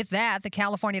 With that, the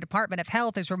California Department of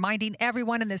Health is reminding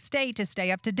everyone in the state to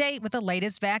stay up to date with the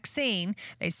latest vaccine.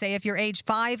 They say if you're age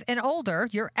 5 and older,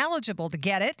 you're eligible to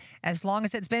get it as long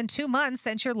as it's been 2 months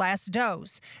since your last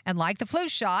dose. And like the flu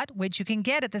shot, which you can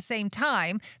get at the same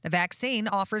time, the vaccine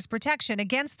offers protection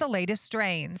against the latest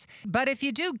strains. But if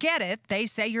you do get it, they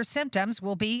say your symptoms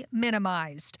will be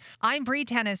minimized. I'm Bree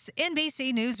Tennis,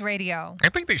 NBC News Radio. I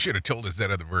think they should have told us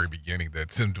that at the very beginning, that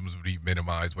symptoms would be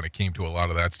minimized when it came to a lot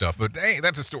of that stuff. But hey,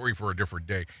 that's a story for a different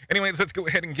day. Anyways, let's go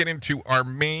ahead and get into our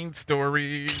main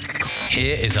story.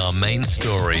 Here is our main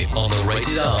story on the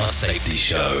Rated R Safety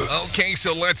Show. Okay,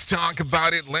 so let's talk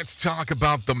about it. Let's talk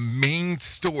about the main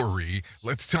story.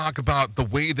 Let's talk about the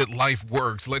way that life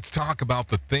works. Let's talk about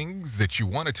the things that you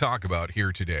want to talk about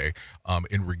here today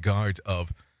in regards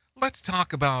of, let's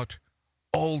talk about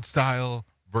old style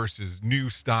versus new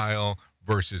style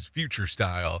versus future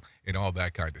style and all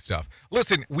that kind of stuff.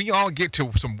 Listen, we all get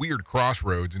to some weird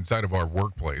crossroads inside of our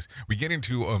workplace. We get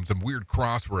into some weird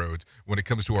crossroads when it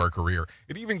comes to our career.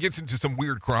 It even gets into some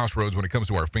weird crossroads when it comes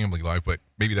to our family life, but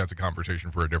maybe that's a conversation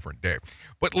for a different day.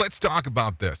 But let's talk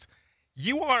about this.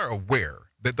 You are aware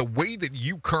that the way that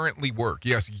you currently work,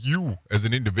 yes, you as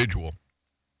an individual,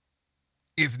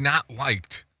 is not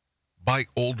liked by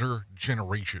older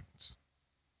generations.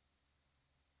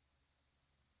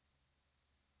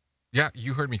 Yeah,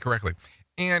 you heard me correctly.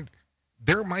 And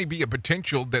there might be a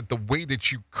potential that the way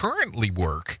that you currently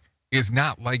work is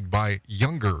not liked by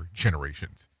younger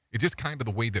generations. It's just kind of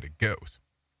the way that it goes.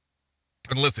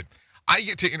 And listen, I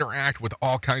get to interact with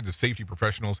all kinds of safety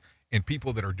professionals and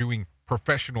people that are doing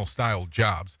professional style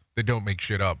jobs that don't make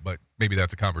shit up, but maybe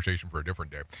that's a conversation for a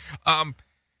different day.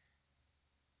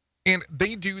 And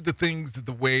they do the things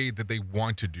the way that they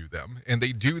want to do them. And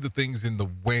they do the things in the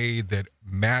way that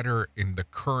matter in the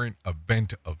current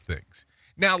event of things.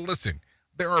 Now, listen,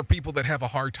 there are people that have a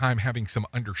hard time having some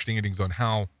understandings on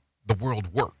how the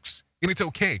world works. And it's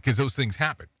okay because those things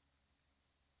happen.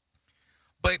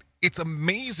 But it's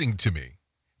amazing to me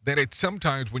that it's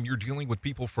sometimes when you're dealing with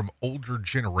people from older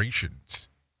generations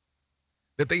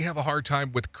that they have a hard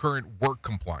time with current work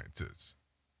compliances.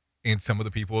 And some of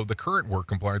the people of the current work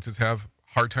compliances have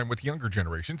a hard time with younger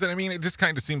generations. And I mean, it just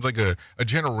kind of seems like a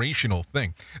generational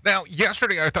thing. Now,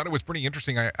 yesterday, I thought it was pretty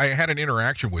interesting. I had an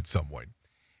interaction with someone,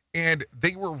 and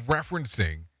they were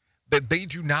referencing that they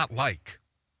do not like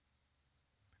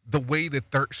the way that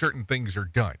certain things are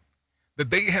done,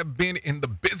 that they have been in the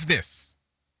business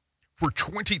for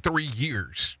 23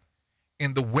 years,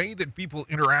 and the way that people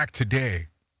interact today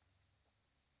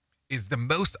is the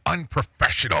most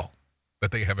unprofessional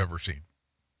that they have ever seen.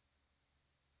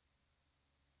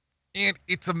 And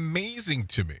it's amazing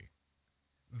to me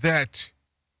that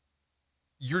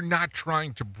you're not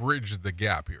trying to bridge the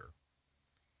gap here.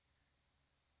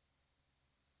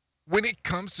 When it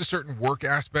comes to certain work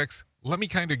aspects, let me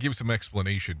kind of give some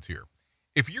explanations here.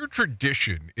 If your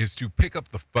tradition is to pick up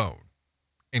the phone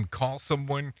and call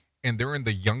someone and they're in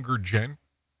the younger gen,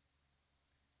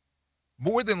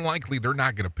 more than likely they're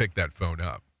not going to pick that phone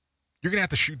up. You're going to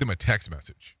have to shoot them a text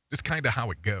message. That's kind of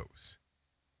how it goes.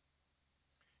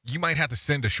 You might have to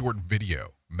send a short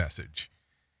video message.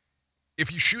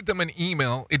 If you shoot them an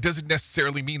email, it doesn't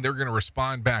necessarily mean they're going to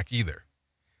respond back either.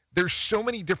 There's so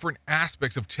many different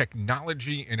aspects of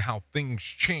technology and how things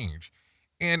change.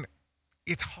 And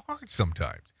it's hard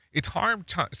sometimes. It's hard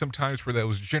sometimes for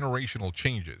those generational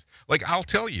changes. Like, I'll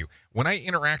tell you, when I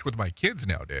interact with my kids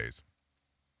nowadays,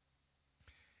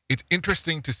 it's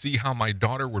interesting to see how my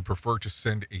daughter would prefer to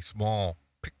send a small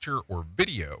picture or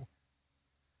video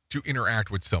to interact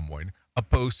with someone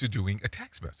opposed to doing a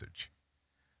text message.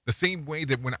 The same way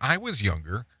that when I was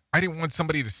younger, I didn't want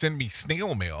somebody to send me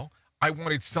snail mail. I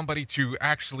wanted somebody to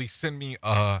actually send me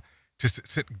to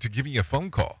give me a phone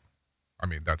call. I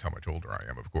mean, that's how much older I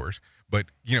am, of course. But,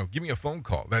 give me a phone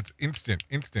call. That's instant.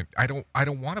 I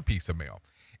don't want a piece of mail.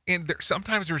 And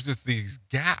sometimes there's these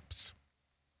gaps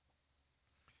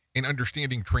in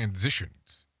understanding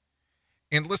transitions.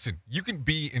 And listen, you can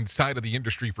be inside of the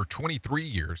industry for 23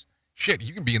 years. Shit,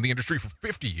 you can be in the industry for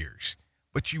 50 years.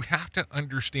 But you have to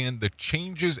understand the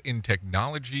changes in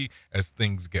technology as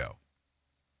things go.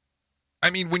 I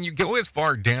mean, when you go as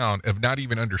far down of not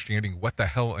even understanding what the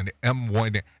hell an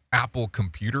M1 Apple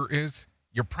computer is,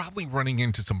 you're probably running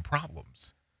into some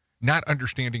problems. Not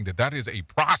understanding that is a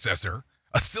processor,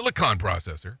 a silicon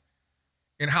processor,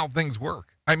 and how things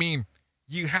work. I mean,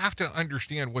 you have to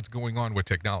understand what's going on with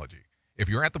technology. If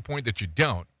you're at the point that you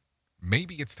don't,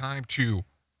 maybe it's time to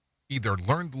either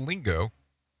learn the lingo,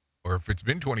 or if it's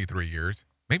been 23 years,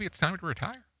 maybe it's time to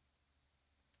retire.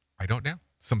 I don't know.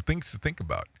 Some things to think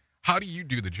about. How do you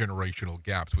do the generational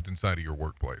gaps within inside of your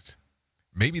workplace?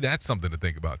 Maybe that's something to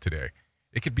think about today.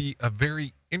 It could be a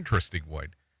very interesting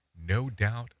one. No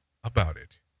doubt about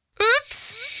it.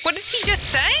 Oops! What did he just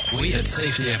say? We at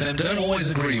Safety FM don't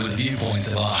always agree with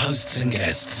viewpoints of our hosts and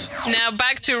guests. Now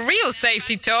back to real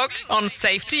safety talk on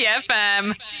Safety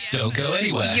FM. Don't go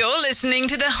anywhere. You're listening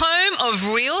to the home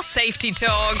of real safety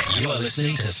talk. You are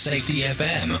listening to Safety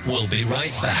FM. We'll be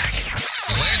right back.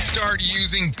 Let's start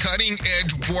using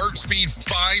cutting-edge warp speed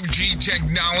 5G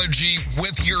technology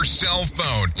with your cell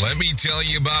phone. Let me tell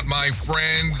you about my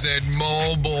friends at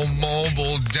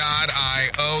mobile.io.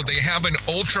 They have an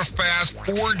ultra-fast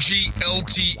 4G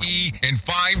LTE and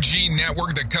 5G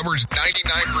network that covers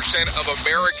 99% of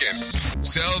Americans.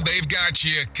 So they've got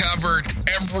you covered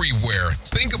everywhere.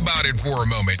 Think about it for a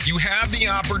moment. You have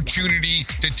the opportunity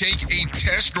to take a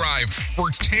test drive for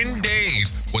 10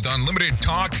 days with unlimited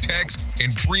talk, text,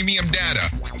 and premium data.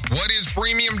 What is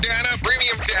premium data?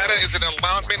 Premium data is an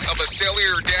allotment of a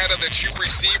cellular data that you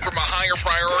receive from a higher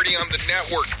priority on the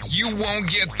network. You won't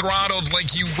get throttled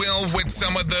like you will with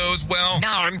some of those,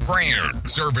 non-brand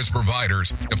service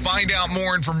providers. To find out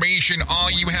more information, all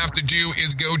you have to do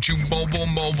is go to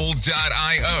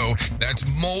mobile.io. That's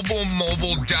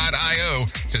mobile.io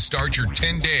to start your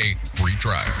 10-day free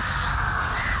trial.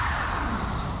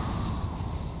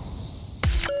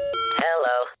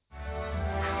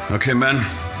 Okay, men,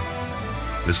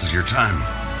 this is your time.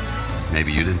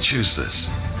 Maybe you didn't choose this,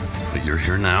 but you're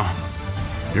here now.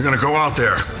 You're gonna go out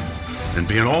there and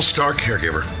be an all-star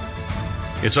caregiver.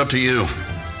 It's up to you.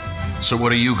 So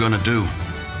what are you gonna do?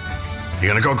 You're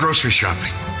gonna go grocery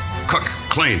shopping, cook,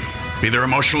 clean, be there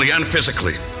emotionally and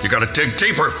physically. You gotta dig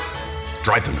deeper.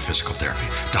 Drive them to physical therapy,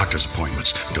 doctor's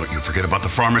appointments. Don't you forget about the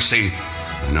pharmacy.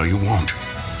 I know you won't,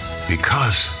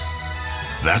 because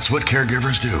that's what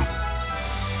caregivers do.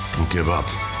 Don't give up.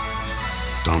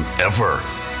 Don't ever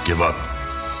give up.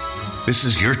 This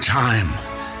is your time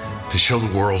to show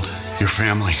the world, your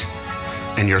family,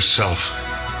 and yourself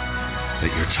that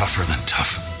you're tougher than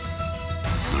tough.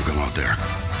 Now go out there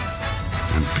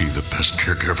and be the best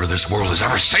caregiver this world has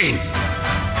ever seen.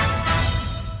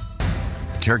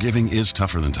 Caregiving is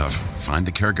tougher than tough. Find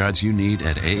the care guides you need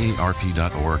at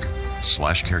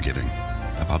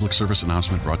aarp.org/caregiving. A public service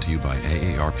announcement brought to you by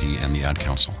AARP and the Ad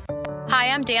Council. Hi,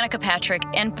 I'm Danica Patrick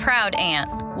and proud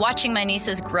aunt. Watching my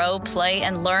nieces grow, play,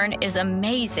 and learn is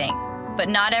amazing. But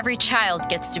not every child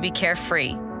gets to be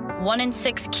carefree. 1 in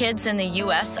 6 kids in the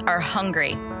U.S. are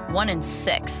hungry. 1 in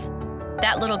 6.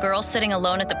 That little girl sitting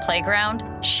alone at the playground,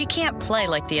 she can't play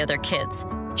like the other kids.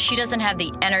 She doesn't have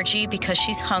the energy because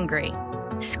she's hungry.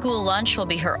 School lunch will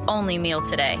be her only meal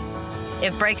today.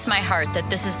 It breaks my heart that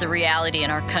this is the reality in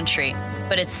our country,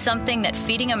 but it's something that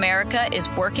Feeding America is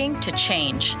working to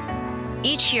change.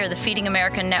 Each year, the Feeding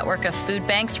America network of food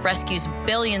banks rescues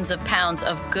billions of pounds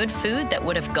of good food that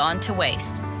would have gone to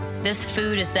waste. This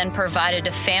food is then provided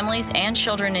to families and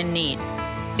children in need.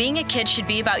 Being a kid should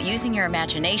be about using your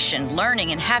imagination,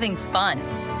 learning, and having fun.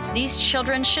 These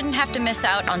children shouldn't have to miss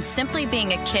out on simply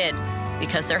being a kid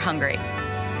because they're hungry.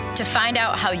 To find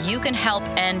out how you can help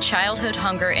end childhood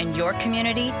hunger in your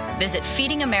community, visit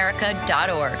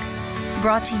feedingamerica.org.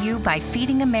 Brought to you by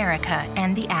Feeding America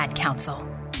and the Ad Council.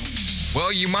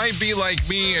 Well, you might be like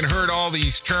me and heard all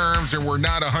these terms and were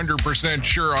not 100%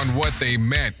 sure on what they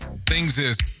meant. Things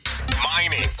as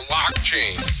mining,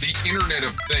 blockchain, the Internet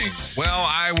of Things. Well,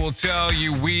 I will tell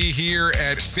you, we here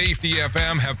at Safety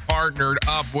FM have partnered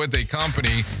up with a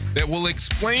company that will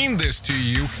explain this to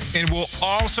you and will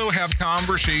also have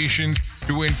conversations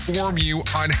to inform you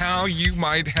on how you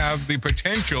might have the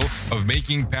potential of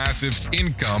making passive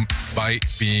income by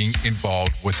being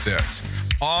involved with this.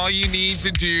 All you need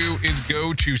to do is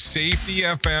go to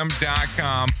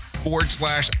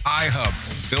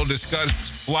safetyfm.com/iHub. They'll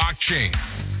discuss blockchain.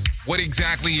 What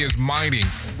exactly is mining?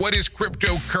 What is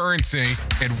cryptocurrency?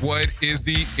 And what is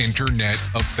the Internet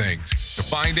of Things? To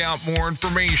find out more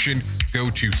information, go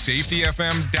to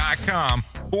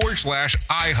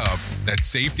safetyfm.com/iHub. That's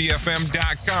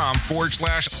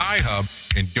safetyfm.com/iHub.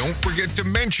 And don't forget to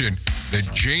mention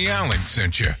that Jay Allen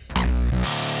sent you.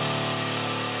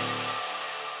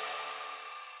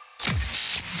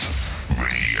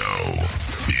 Radio.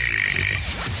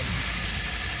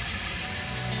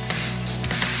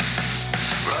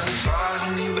 Running far to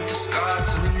me, but the scar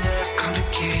to me that's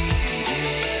complicated.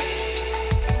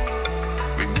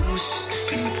 Reduce just to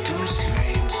feel reduce,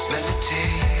 rain, just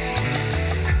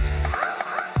levitate.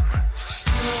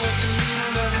 Still at the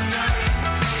middle of the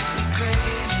night, make me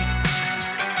crazy.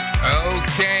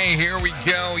 Okay, here we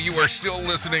go. You are still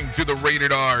listening to the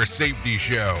Rated R Safety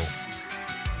Show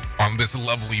on this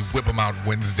lovely Whip 'em Out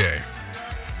Wednesday.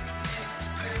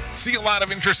 See a lot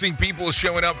of interesting people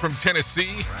showing up from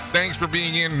Tennessee. Thanks for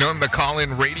being in on the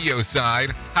call-in radio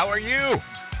side. How are you?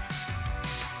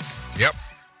 Yep.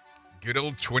 Good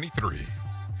old 23.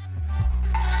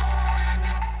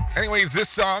 Anyways, this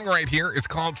song right here is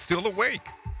called Still Awake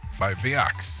by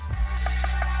VX.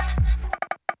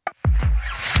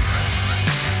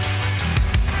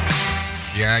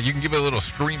 Yeah, you can give it a little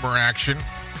streamer action.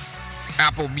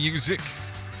 Apple Music,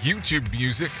 YouTube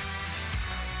Music,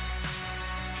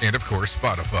 and of course,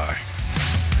 Spotify.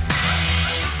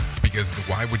 Because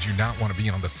why would you not want to be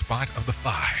on the spot of the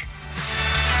Fi?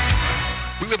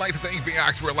 We would like to thank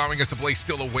VX for allowing us to play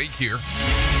Still Awake here.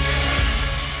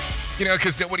 You know,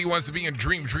 because nobody wants to be in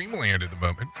Dreamland at the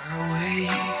moment.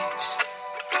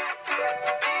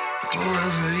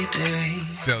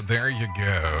 So there you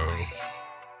go.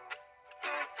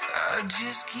 I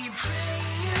just keep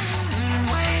praying.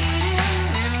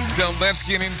 So let's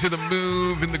get into the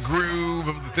move and the groove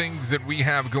of the things that we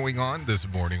have going on this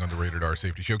morning on the Rated R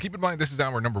Safety Show. Keep in mind, this is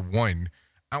hour number one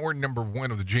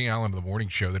of the Jay Allen of the Morning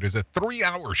Show. That is a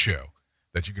 3-hour show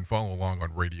that you can follow along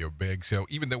on Radio Big. So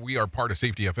even though we are part of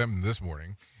Safety FM this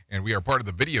morning, and we are part of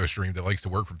the video stream that likes to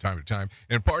work from time to time,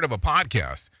 and part of a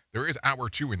podcast, there is hour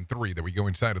 2 and 3 that we go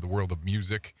inside of the world of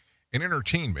music and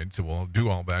entertainment. So we'll do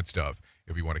all that stuff.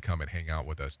 If you want to come and hang out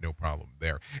with us, no problem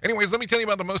there. Anyways, let me tell you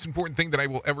about the most important thing that I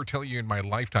will ever tell you in my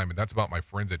lifetime, and that's about my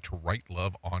friends at To Write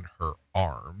Love on Her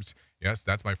Arms. Yes,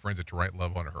 that's my friends at To Write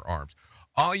Love on Her Arms.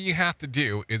 All you have to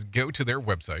do is go to their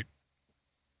website,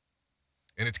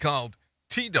 and it's called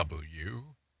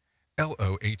TWLOHA.com.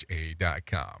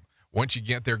 Once you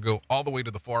get there, go all the way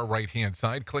to the far right-hand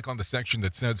side, click on the section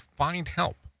that says Find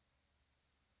Help.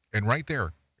 And right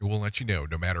there, it will let you know,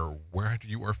 no matter where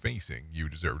you are facing, you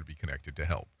deserve to be connected to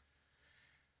help.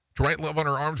 To Write Love on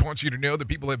Her Arms wants you to know that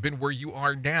people have been where you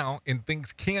are now and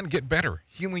things can get better.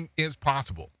 Healing is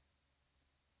possible.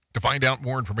 To find out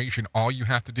more information, all you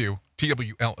have to do,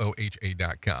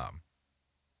 TWLOHA.com.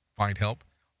 Find help.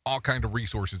 All kind of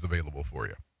resources available for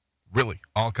you. Really,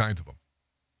 all kinds of them.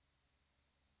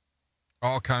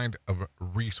 All kind of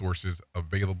resources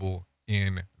available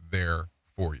in there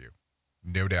for you.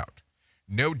 No doubt.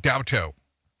 No doubto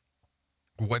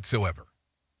whatsoever.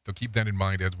 So keep that in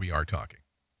mind as we are talking.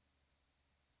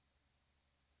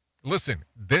 Listen,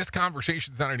 this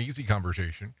conversation is not an easy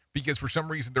conversation because for some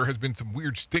reason there has been some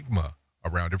weird stigma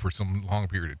around it for some long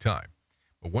period of time.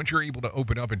 But once you're able to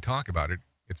open up and talk about it,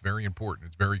 it's very important.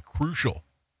 It's very crucial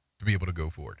to be able to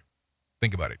go forward.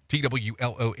 Think about it.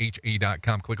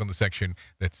 TWLOHA.com. Click on the section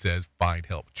that says Find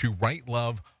Help. To write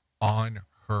love on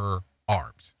her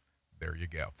arms. There you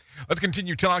go. Let's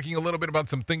continue talking a little bit about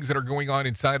some things that are going on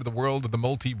inside of the world of the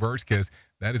multiverse, because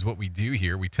that is what we do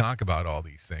here. We talk about all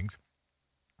these things.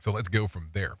 So let's go from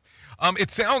there.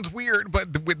 It sounds weird, but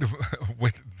with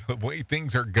the way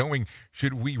things are going,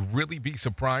 should we really be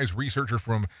surprised? Researchers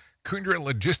from Kundra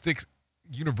Logistics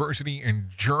University in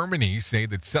Germany say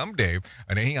that someday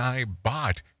an AI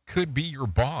bot could be your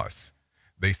boss.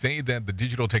 They say that the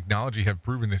digital technology have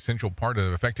proven an essential part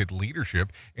of effective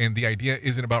leadership, and the idea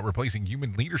isn't about replacing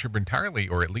human leadership entirely,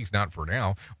 or at least not for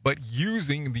now, but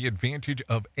using the advantage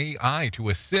of AI to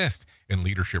assist in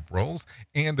leadership roles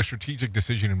and the strategic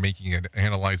decision in making and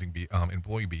analyzing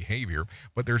employee behavior.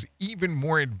 But there's even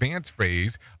more advanced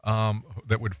phase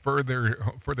that would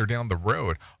further down the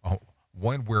road,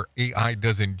 one where AI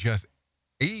doesn't just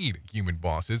aid human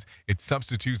bosses, it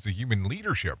substitutes the human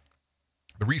leadership.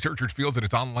 The researchers feel that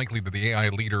it's unlikely that the AI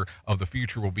leader of the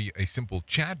future will be a simple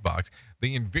chat box.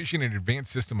 They envision an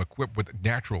advanced system equipped with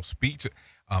natural speech,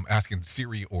 asking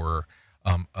Siri or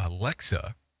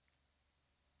Alexa.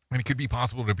 And it could be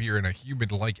possible to appear in a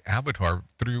human-like avatar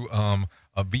through a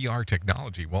VR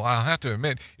technology. Well, I'll have to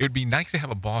admit, it would be nice to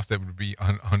have a boss that would be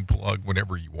unplugged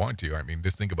whenever you want to. I mean,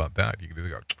 just think about that. You could just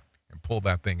go and pull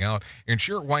that thing out. And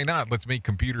sure, why not? Let's make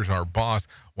computers our boss.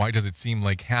 Why does it seem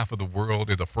like half of the world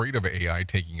is afraid of AI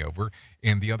taking over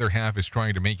and the other half is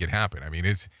trying to make it happen? I mean,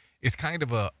 it's kind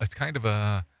of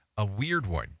a weird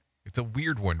one. It's a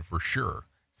weird one for sure.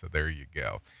 So there you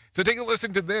go. So take a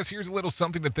listen to this. Here's a little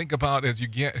something to think about as you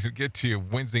get to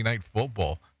Wednesday night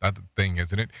football. That's the thing,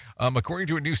 isn't it? According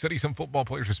to a new study, some football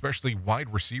players, especially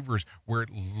wide receivers, wear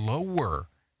lower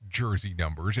jersey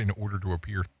numbers in order to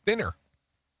appear thinner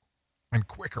and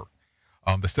quicker.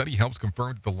 The study helps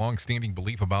confirm the long-standing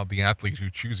belief about the athletes who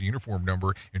choose a uniform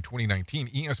number. In 2019,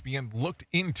 ESPN looked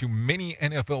into many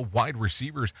NFL wide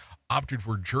receivers opted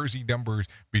for jersey numbers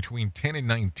between 10 and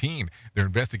 19. Their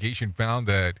investigation found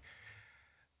that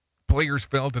players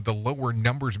felt that the lower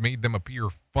numbers made them appear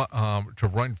to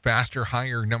run faster.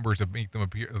 Higher numbers have made them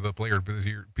appear the player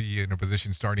be in a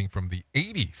position starting from the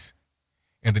 80s.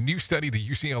 And the new study, the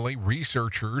UCLA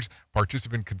researchers,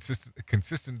 participant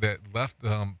consistent that left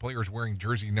players wearing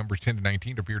jersey numbers 10 to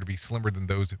 19 appear to be slimmer than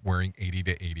those wearing 80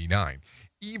 to 89,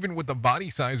 even with the body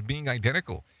size being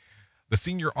identical. The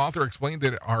senior author explained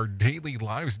that our daily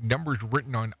lives, numbers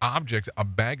written on objects, a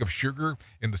bag of sugar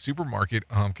in the supermarket,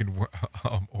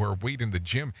 or weight in the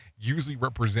gym, usually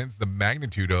represents the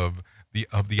magnitude of the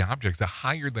objects. The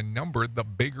higher the number, the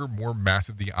bigger, more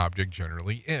massive the object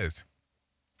generally is.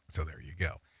 So there you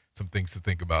go. Some things to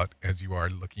think about as you are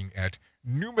looking at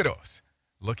numeros.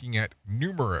 Looking at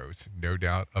numeros, no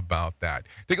doubt about that.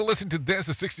 Take a listen to this.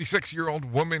 A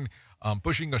 66-year-old woman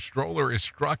pushing a stroller is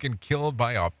struck and killed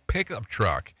by a pickup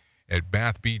truck at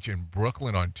Bath Beach in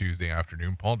Brooklyn on Tuesday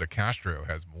afternoon. Paul DeCastro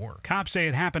has more. Cops say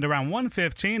it happened around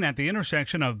 1:15 at the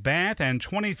intersection of Bath and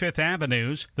 25th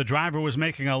Avenues. The driver was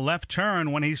making a left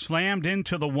turn when he slammed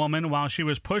into the woman while she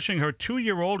was pushing her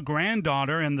 2-year-old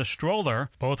granddaughter in the stroller.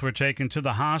 Both were taken to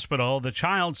the hospital. The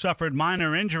child suffered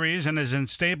minor injuries and is in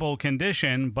stable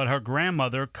condition, but her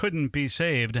grandmother couldn't be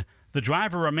saved. The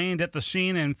driver remained at the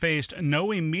scene and faced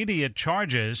no immediate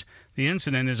charges. The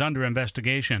incident is under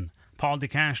investigation. Paul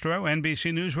DeCastro,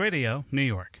 NBC News Radio, New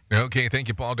York. Okay, thank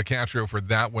you, Paul DeCastro, for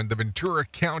that one. The Ventura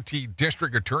County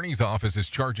District Attorney's Office is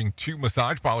charging 2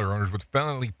 massage parlor owners with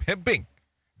felony pimping.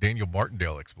 Daniel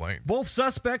Martindale explains. Both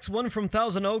suspects, one from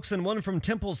Thousand Oaks and one from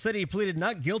Temple City, pleaded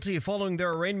not guilty following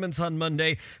their arraignments on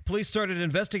Monday. Police started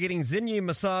investigating Zinye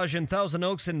Massage in Thousand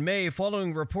Oaks in May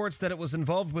following reports that it was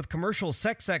involved with commercial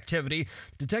sex activity.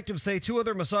 Detectives say 2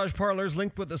 other massage parlors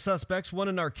linked with the suspects, one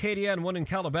in Arcadia and one in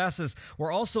Calabasas,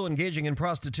 were also engaging in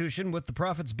prostitution, with the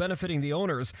profits benefiting the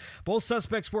owners. Both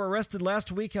suspects were arrested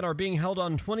last week and are being held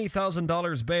on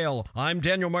 $20,000 bail. I'm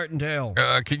Daniel Martindale.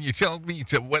 Can you tell me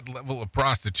to what level of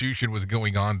prostitution prostitution was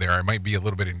going on there. I might be a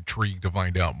little bit intrigued to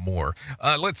find out more.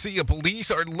 Let's see.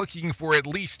 Police are looking for at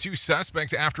least 2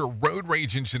 suspects after a road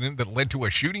rage incident that led to a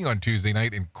shooting on Tuesday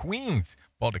night in Queens.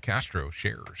 Paul DeCastro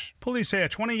shares. Police say a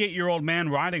 28-year-old man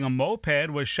riding a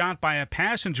moped was shot by a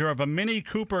passenger of a Mini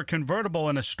Cooper convertible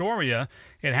in Astoria.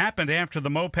 It happened after the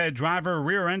moped driver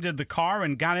rear-ended the car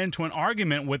and got into an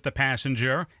argument with the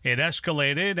passenger. It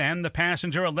escalated, and the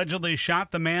passenger allegedly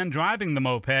shot the man driving the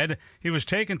moped. He was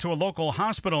taken to a local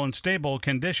hospital in stable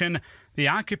condition. The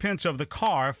occupants of the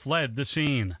car fled the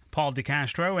scene. Paul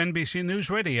DeCastro, NBC News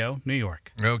Radio, New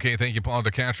York. Okay, thank you, Paul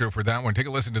DeCastro, for that one. Take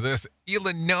a listen to this.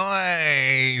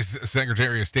 Illinois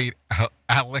Secretary of State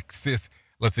Alexis,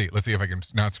 let's see if I can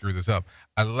not screw this up.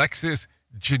 Alexis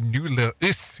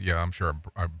Giannoulis, yeah, I'm sure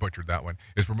I butchered that one,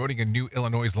 is promoting a new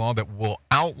Illinois law that will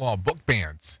outlaw book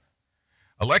bans.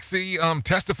 Alexei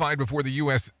testified before the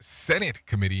U.S. Senate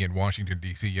Committee in Washington,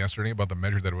 D.C. yesterday about the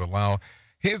measure that would allow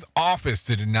his office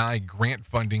to deny grant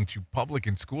funding to public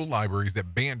and school libraries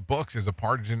that ban books as a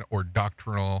partisan or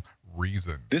doctrinal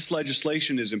reason. This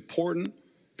legislation is important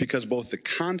because both the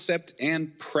concept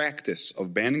and practice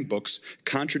of banning books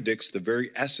contradicts the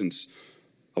very essence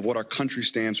of what our country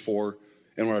stands for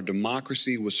and what our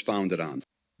democracy was founded on.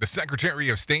 The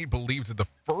Secretary of State believes that the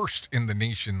first in the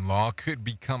nation law could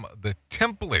become the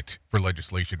template for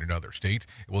legislation in other states.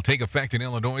 It will take effect in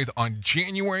Illinois on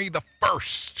January the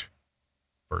 1st.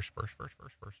 First?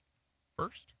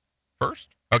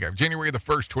 Okay, January the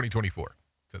 1st, 2024.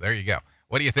 So there you go.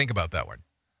 What do you think about that one?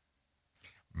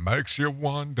 Makes you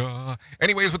wonder.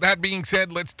 Anyways, with that being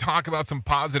said, let's talk about some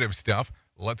positive stuff.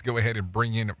 Let's go ahead and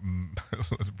bring in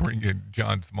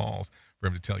John Smalls for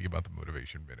him to tell you about the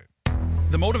Motivation Minute.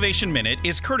 The Motivation Minute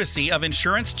is courtesy of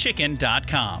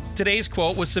InsuranceChicken.com. Today's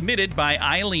quote was submitted by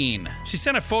Eileen. She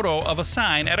sent a photo of a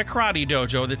sign at a karate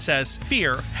dojo that says,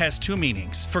 "Fear has 2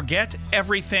 meanings. Forget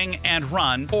everything and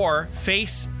run, or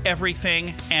face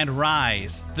everything and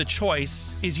rise. The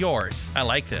choice is yours." I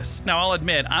like this. Now, I'll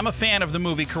admit, I'm a fan of the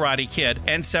movie Karate Kid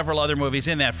and several other movies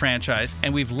in that franchise,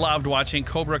 and we've loved watching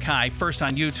Cobra Kai first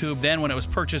on YouTube, then when it was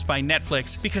purchased by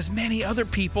Netflix, because many other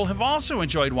people have also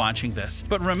enjoyed watching this.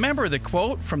 But remember the quote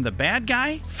from the bad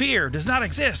guy? Fear does not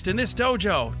exist in this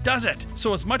dojo, does it?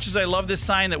 So as much as I love this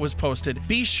sign that was posted,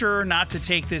 be sure not to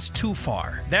take this too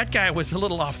far. That guy was a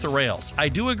little off the rails. I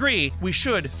do agree we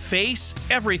should face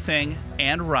everything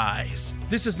and rise.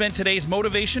 This has been today's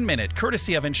Motivation Minute,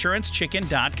 courtesy of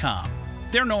InsuranceChicken.com.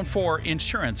 They're known for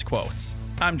insurance quotes.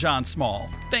 I'm John Small.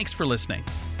 Thanks for listening.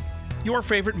 Your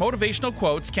favorite motivational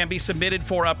quotes can be submitted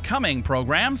for upcoming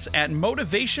programs at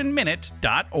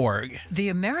motivationminute.org. The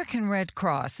American Red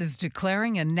Cross is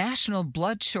declaring a national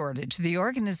blood shortage. The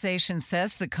organization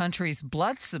says the country's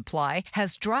blood supply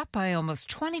has dropped by almost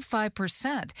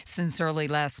 25% since early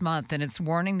last month, and it's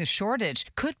warning the shortage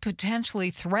could potentially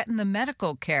threaten the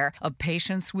medical care of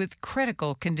patients with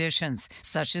critical conditions,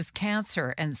 such as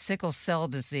cancer and sickle cell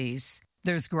disease.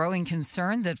 There's growing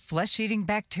concern that flesh-eating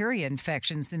bacteria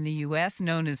infections in the U.S.,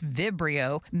 known as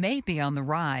Vibrio, may be on the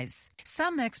rise.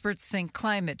 Some experts think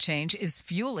climate change is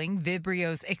fueling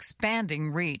Vibrio's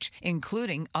expanding reach,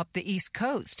 including up the East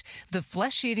Coast. The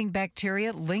flesh-eating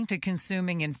bacteria linked to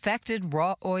consuming infected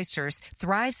raw oysters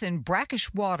thrives in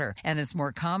brackish water and is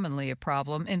more commonly a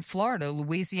problem in Florida,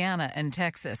 Louisiana, and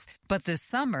Texas. But this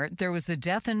summer, there was a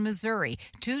death in Missouri,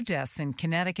 2 deaths in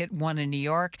Connecticut, 1 in New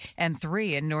York, and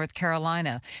 3 in North Carolina.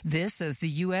 This as the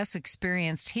U.S.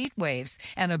 experienced heat waves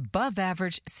and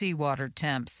above-average seawater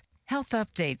temps. Health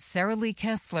Updates, Sarah Lee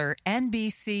Kessler,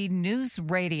 NBC News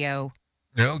Radio.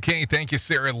 Okay, thank you,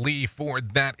 Sarah Lee, for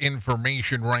that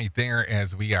information right there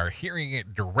as we are hearing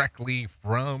it directly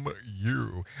from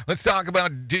you. Let's talk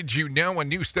about Did You Know? A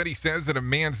new study says that a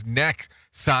man's neck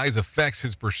size affects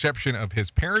his perception of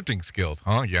his parenting skills.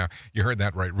 Yeah, you heard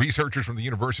that right. Researchers from the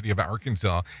University of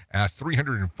Arkansas asked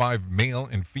 305 male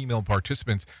and female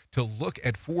participants to look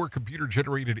at 4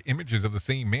 computer-generated images of the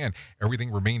same man.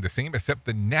 Everything remained the same except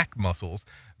the neck muscles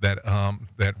that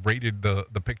rated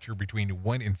the picture between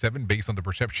 1 and 7 based on the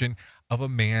perception of a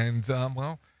man's,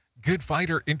 good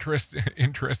fighter interest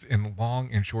in long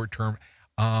and short-term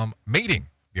mating.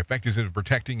 The effect is of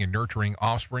protecting and nurturing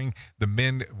offspring. The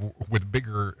men with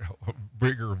bigger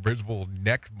visible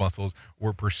neck muscles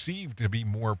were perceived to be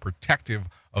more protective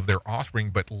of their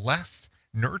offspring, but less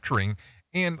nurturing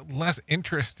and less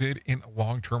interested in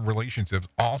long-term relationships.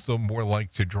 Also more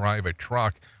like to drive a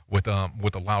truck with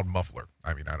a loud muffler.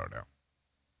 I mean, I don't know.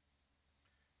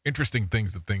 Interesting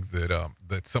things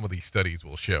that some of these studies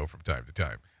will show from time to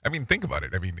time. I mean, think about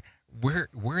it. I mean, where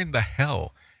in the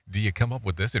hell do you come up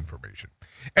with this information?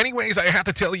 Anyways, I have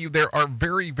to tell you, there are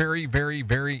very, very, very,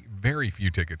 very, very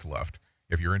few tickets left.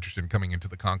 if you're interested in coming into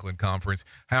the Conklin Conference,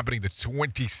 happening the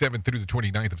 27th through the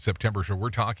 29th of September. So we're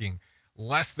talking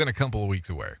less than a couple of weeks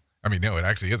away. I mean, no, it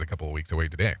actually is a couple of weeks away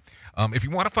today. If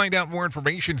you want to find out more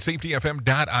information,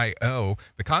 safetyfm.io.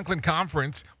 The Conklin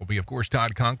Conference will be, of course,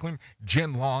 Todd Conklin,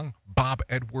 Jen Long, Bob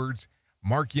Edwards,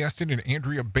 Mark Yeston, and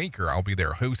Andrea Baker. I'll be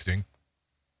there hosting.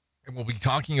 And we'll be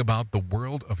talking about the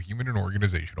world of human and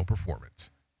organizational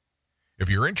performance. If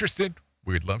you're interested,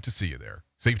 we'd love to see you there.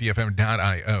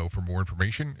 safetyfm.io for more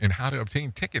information and how to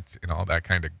obtain tickets and all that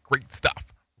kind of great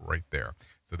stuff right there.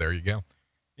 So there you go.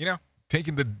 You know,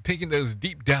 taking those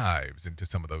deep dives into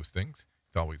some of those things.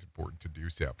 It's always important to do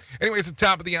so. Anyways, at the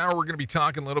top of the hour, we're going to be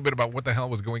talking a little bit about what the hell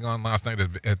was going on last night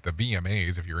at the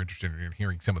VMAs, if you're interested in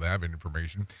hearing some of that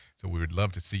information. So we would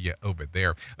love to see you over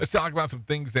there. Let's talk about some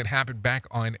things that happened back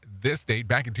on this date.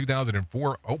 Back in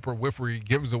 2004, Oprah Winfrey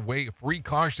gives away free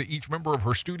cars to each member of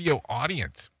her studio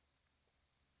audience.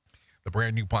 The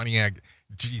brand new Pontiac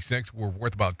G6 were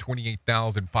worth about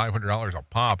 $28,500 a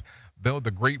pop, though the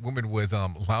great woman was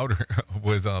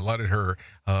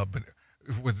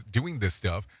was doing this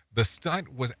stuff. The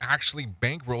stunt was actually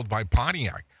bankrolled by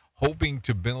Pontiac, hoping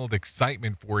to build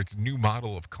excitement for its new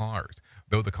model of cars.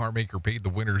 Though the car maker paid the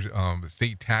winner's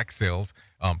state tax sales,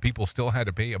 people still had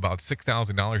to pay about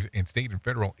 $6,000 in state and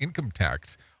federal income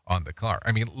tax on the car.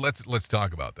 I mean, let's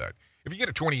talk about that. If you get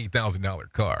a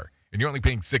 $28,000 car and you're only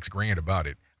paying $6,000 about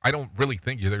it, I don't really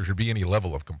think there should be any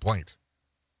level of complaint.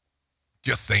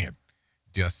 Just saying.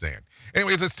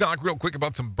 Anyways, let's talk real quick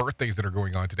about some birthdays that are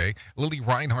going on today. Lily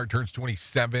Reinhart turns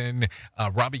 27.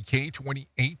 Robbie Kay,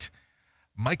 28.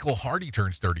 Michael Hardy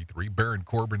turns 33. Baron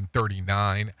Corbin,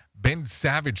 39. Ben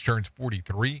Savage turns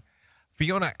 43.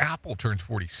 Fiona Apple turns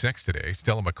 46 today.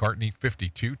 Stella McCartney,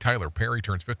 52. Tyler Perry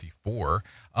turns 54.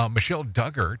 Michelle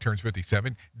Duggar turns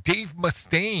 57. Dave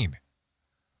Mustaine.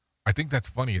 I think that's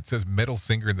funny. It says metal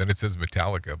singer and then it says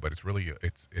Metallica, but it's really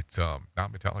it's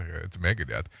not Metallica, it's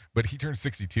Megadeth. But he turned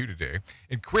 62 today.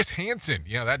 And Chris Hansen,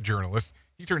 that journalist,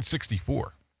 he turned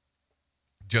 64.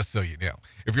 Just so you know.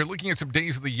 If you're looking at some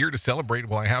days of the year to celebrate,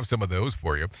 well, I have some of those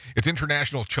for you. It's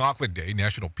International Chocolate Day,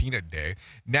 National Peanut Day,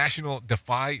 National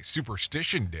Defy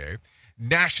Superstition Day,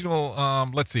 National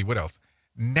let's see, what else?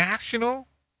 National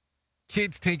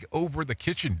Kids Take Over the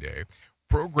Kitchen Day,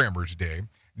 Programmers Day,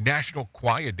 National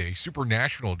Quiet Day,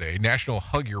 Supernational Day, National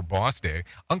Hug Your Boss Day,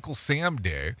 Uncle Sam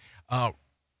Day,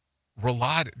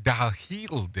 Ralad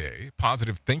Dahil Day,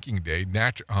 Positive Thinking Day,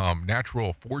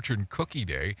 Natural Fortune Cookie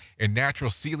Day, and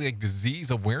Natural Celiac Disease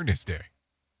Awareness Day.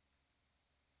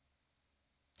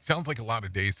 Sounds like a lot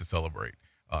of days to celebrate.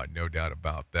 No doubt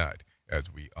about that,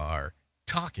 as we are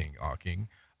talking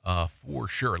for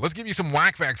sure. Let's give you some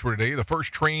whack facts for today. The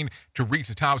first train to reach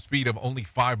the top speed of only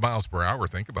 5 miles per hour.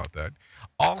 Think about that.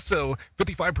 Also,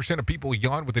 55% of people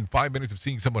yawn within 5 minutes of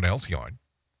seeing someone else yawn.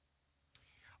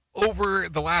 Over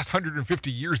the last 150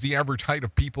 years, the average height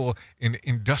of people in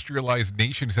industrialized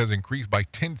nations has increased by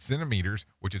 10 centimeters,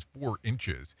 which is 4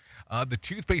 inches. The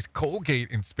toothpaste Colgate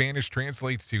in Spanish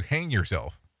translates to hang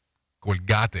yourself.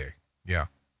 Colgate. Yeah,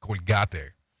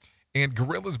 colgate. And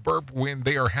gorillas burp when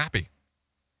they are happy.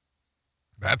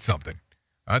 That's something.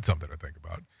 That's something to think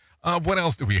about. What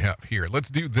else do we have here?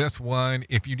 Let's do this one.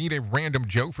 If you need a random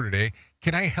joke for today,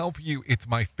 can I help you? It's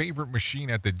my favorite machine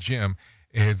at the gym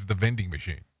is the vending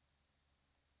machine.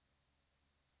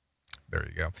 There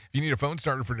you go. If you need a phone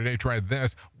starter for today, try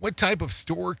this. What type of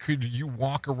store could you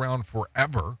walk around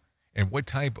forever? And what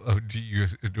type of do you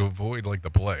to avoid like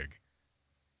the plague?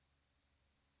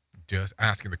 Just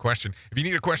asking the question. If you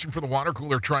need a question for the water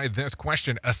cooler, try this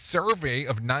question. A survey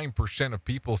of 9% of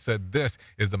people said this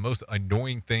is the most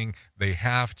annoying thing they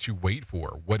have to wait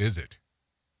for. What is it?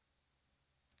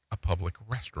 A public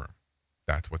restroom.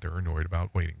 That's what they're annoyed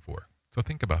about waiting for. So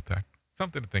think about that.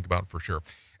 Something to think about for sure.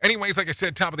 Anyways, like I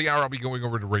said, top of the hour, I'll be going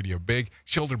over to Radio Big.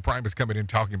 Sheldon Prime is coming in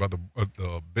talking about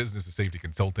the business of safety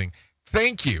consulting.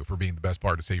 Thank you for being the best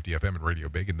part of Safety FM and Radio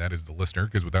Big, and that is the listener,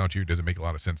 because without you, it doesn't make a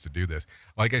lot of sense to do this.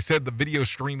 Like I said, the video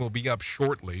stream will be up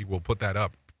shortly. We'll put that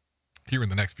up here in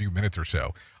the next few minutes or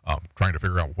so, trying to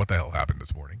figure out what the hell happened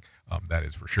this morning. That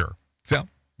is for sure. So,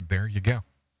 there you go.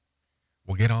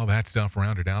 We'll get all that stuff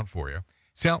rounded out for you.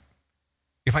 So,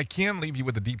 if I can leave you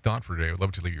with a deep thought for today, I would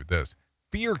love to leave you with this.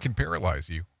 Fear can paralyze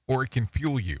you, or it can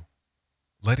fuel you.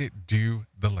 Let it do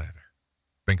the latter.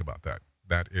 Think about that.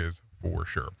 That is for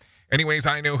sure. Anyways,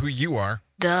 I know who you are.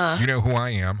 Duh. You know who I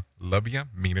am. Love you,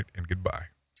 mean it, and goodbye.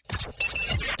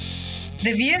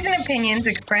 The views and opinions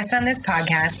expressed on this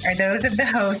podcast are those of the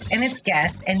host and its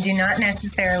guest and do not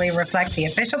necessarily reflect the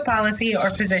official policy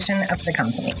or position of the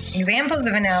company. Examples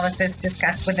of analysis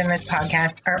discussed within this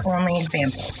podcast are only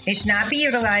examples. They should not be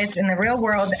utilized in the real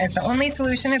world as the only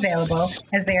solution available,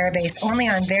 as they are based only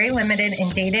on very limited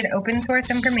and dated open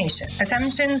source information.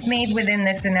 Assumptions made within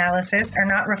this analysis are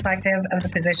not reflective of the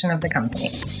position of the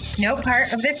company. No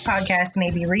part of this podcast may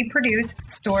be reproduced,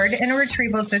 stored in a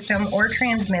retrieval system, or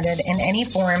transmitted in any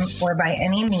form or by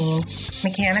any means,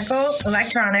 mechanical,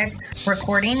 electronic,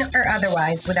 recording, or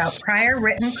otherwise, without prior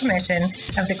written permission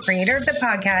of the creator of the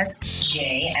podcast,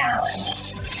 Jay Allen.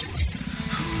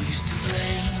 Who is to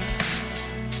blame?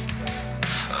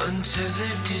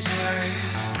 Untethered desire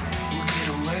will get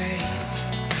away.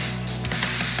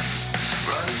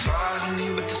 Run far to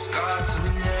me, but the scar to me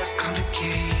that's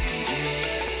complicated.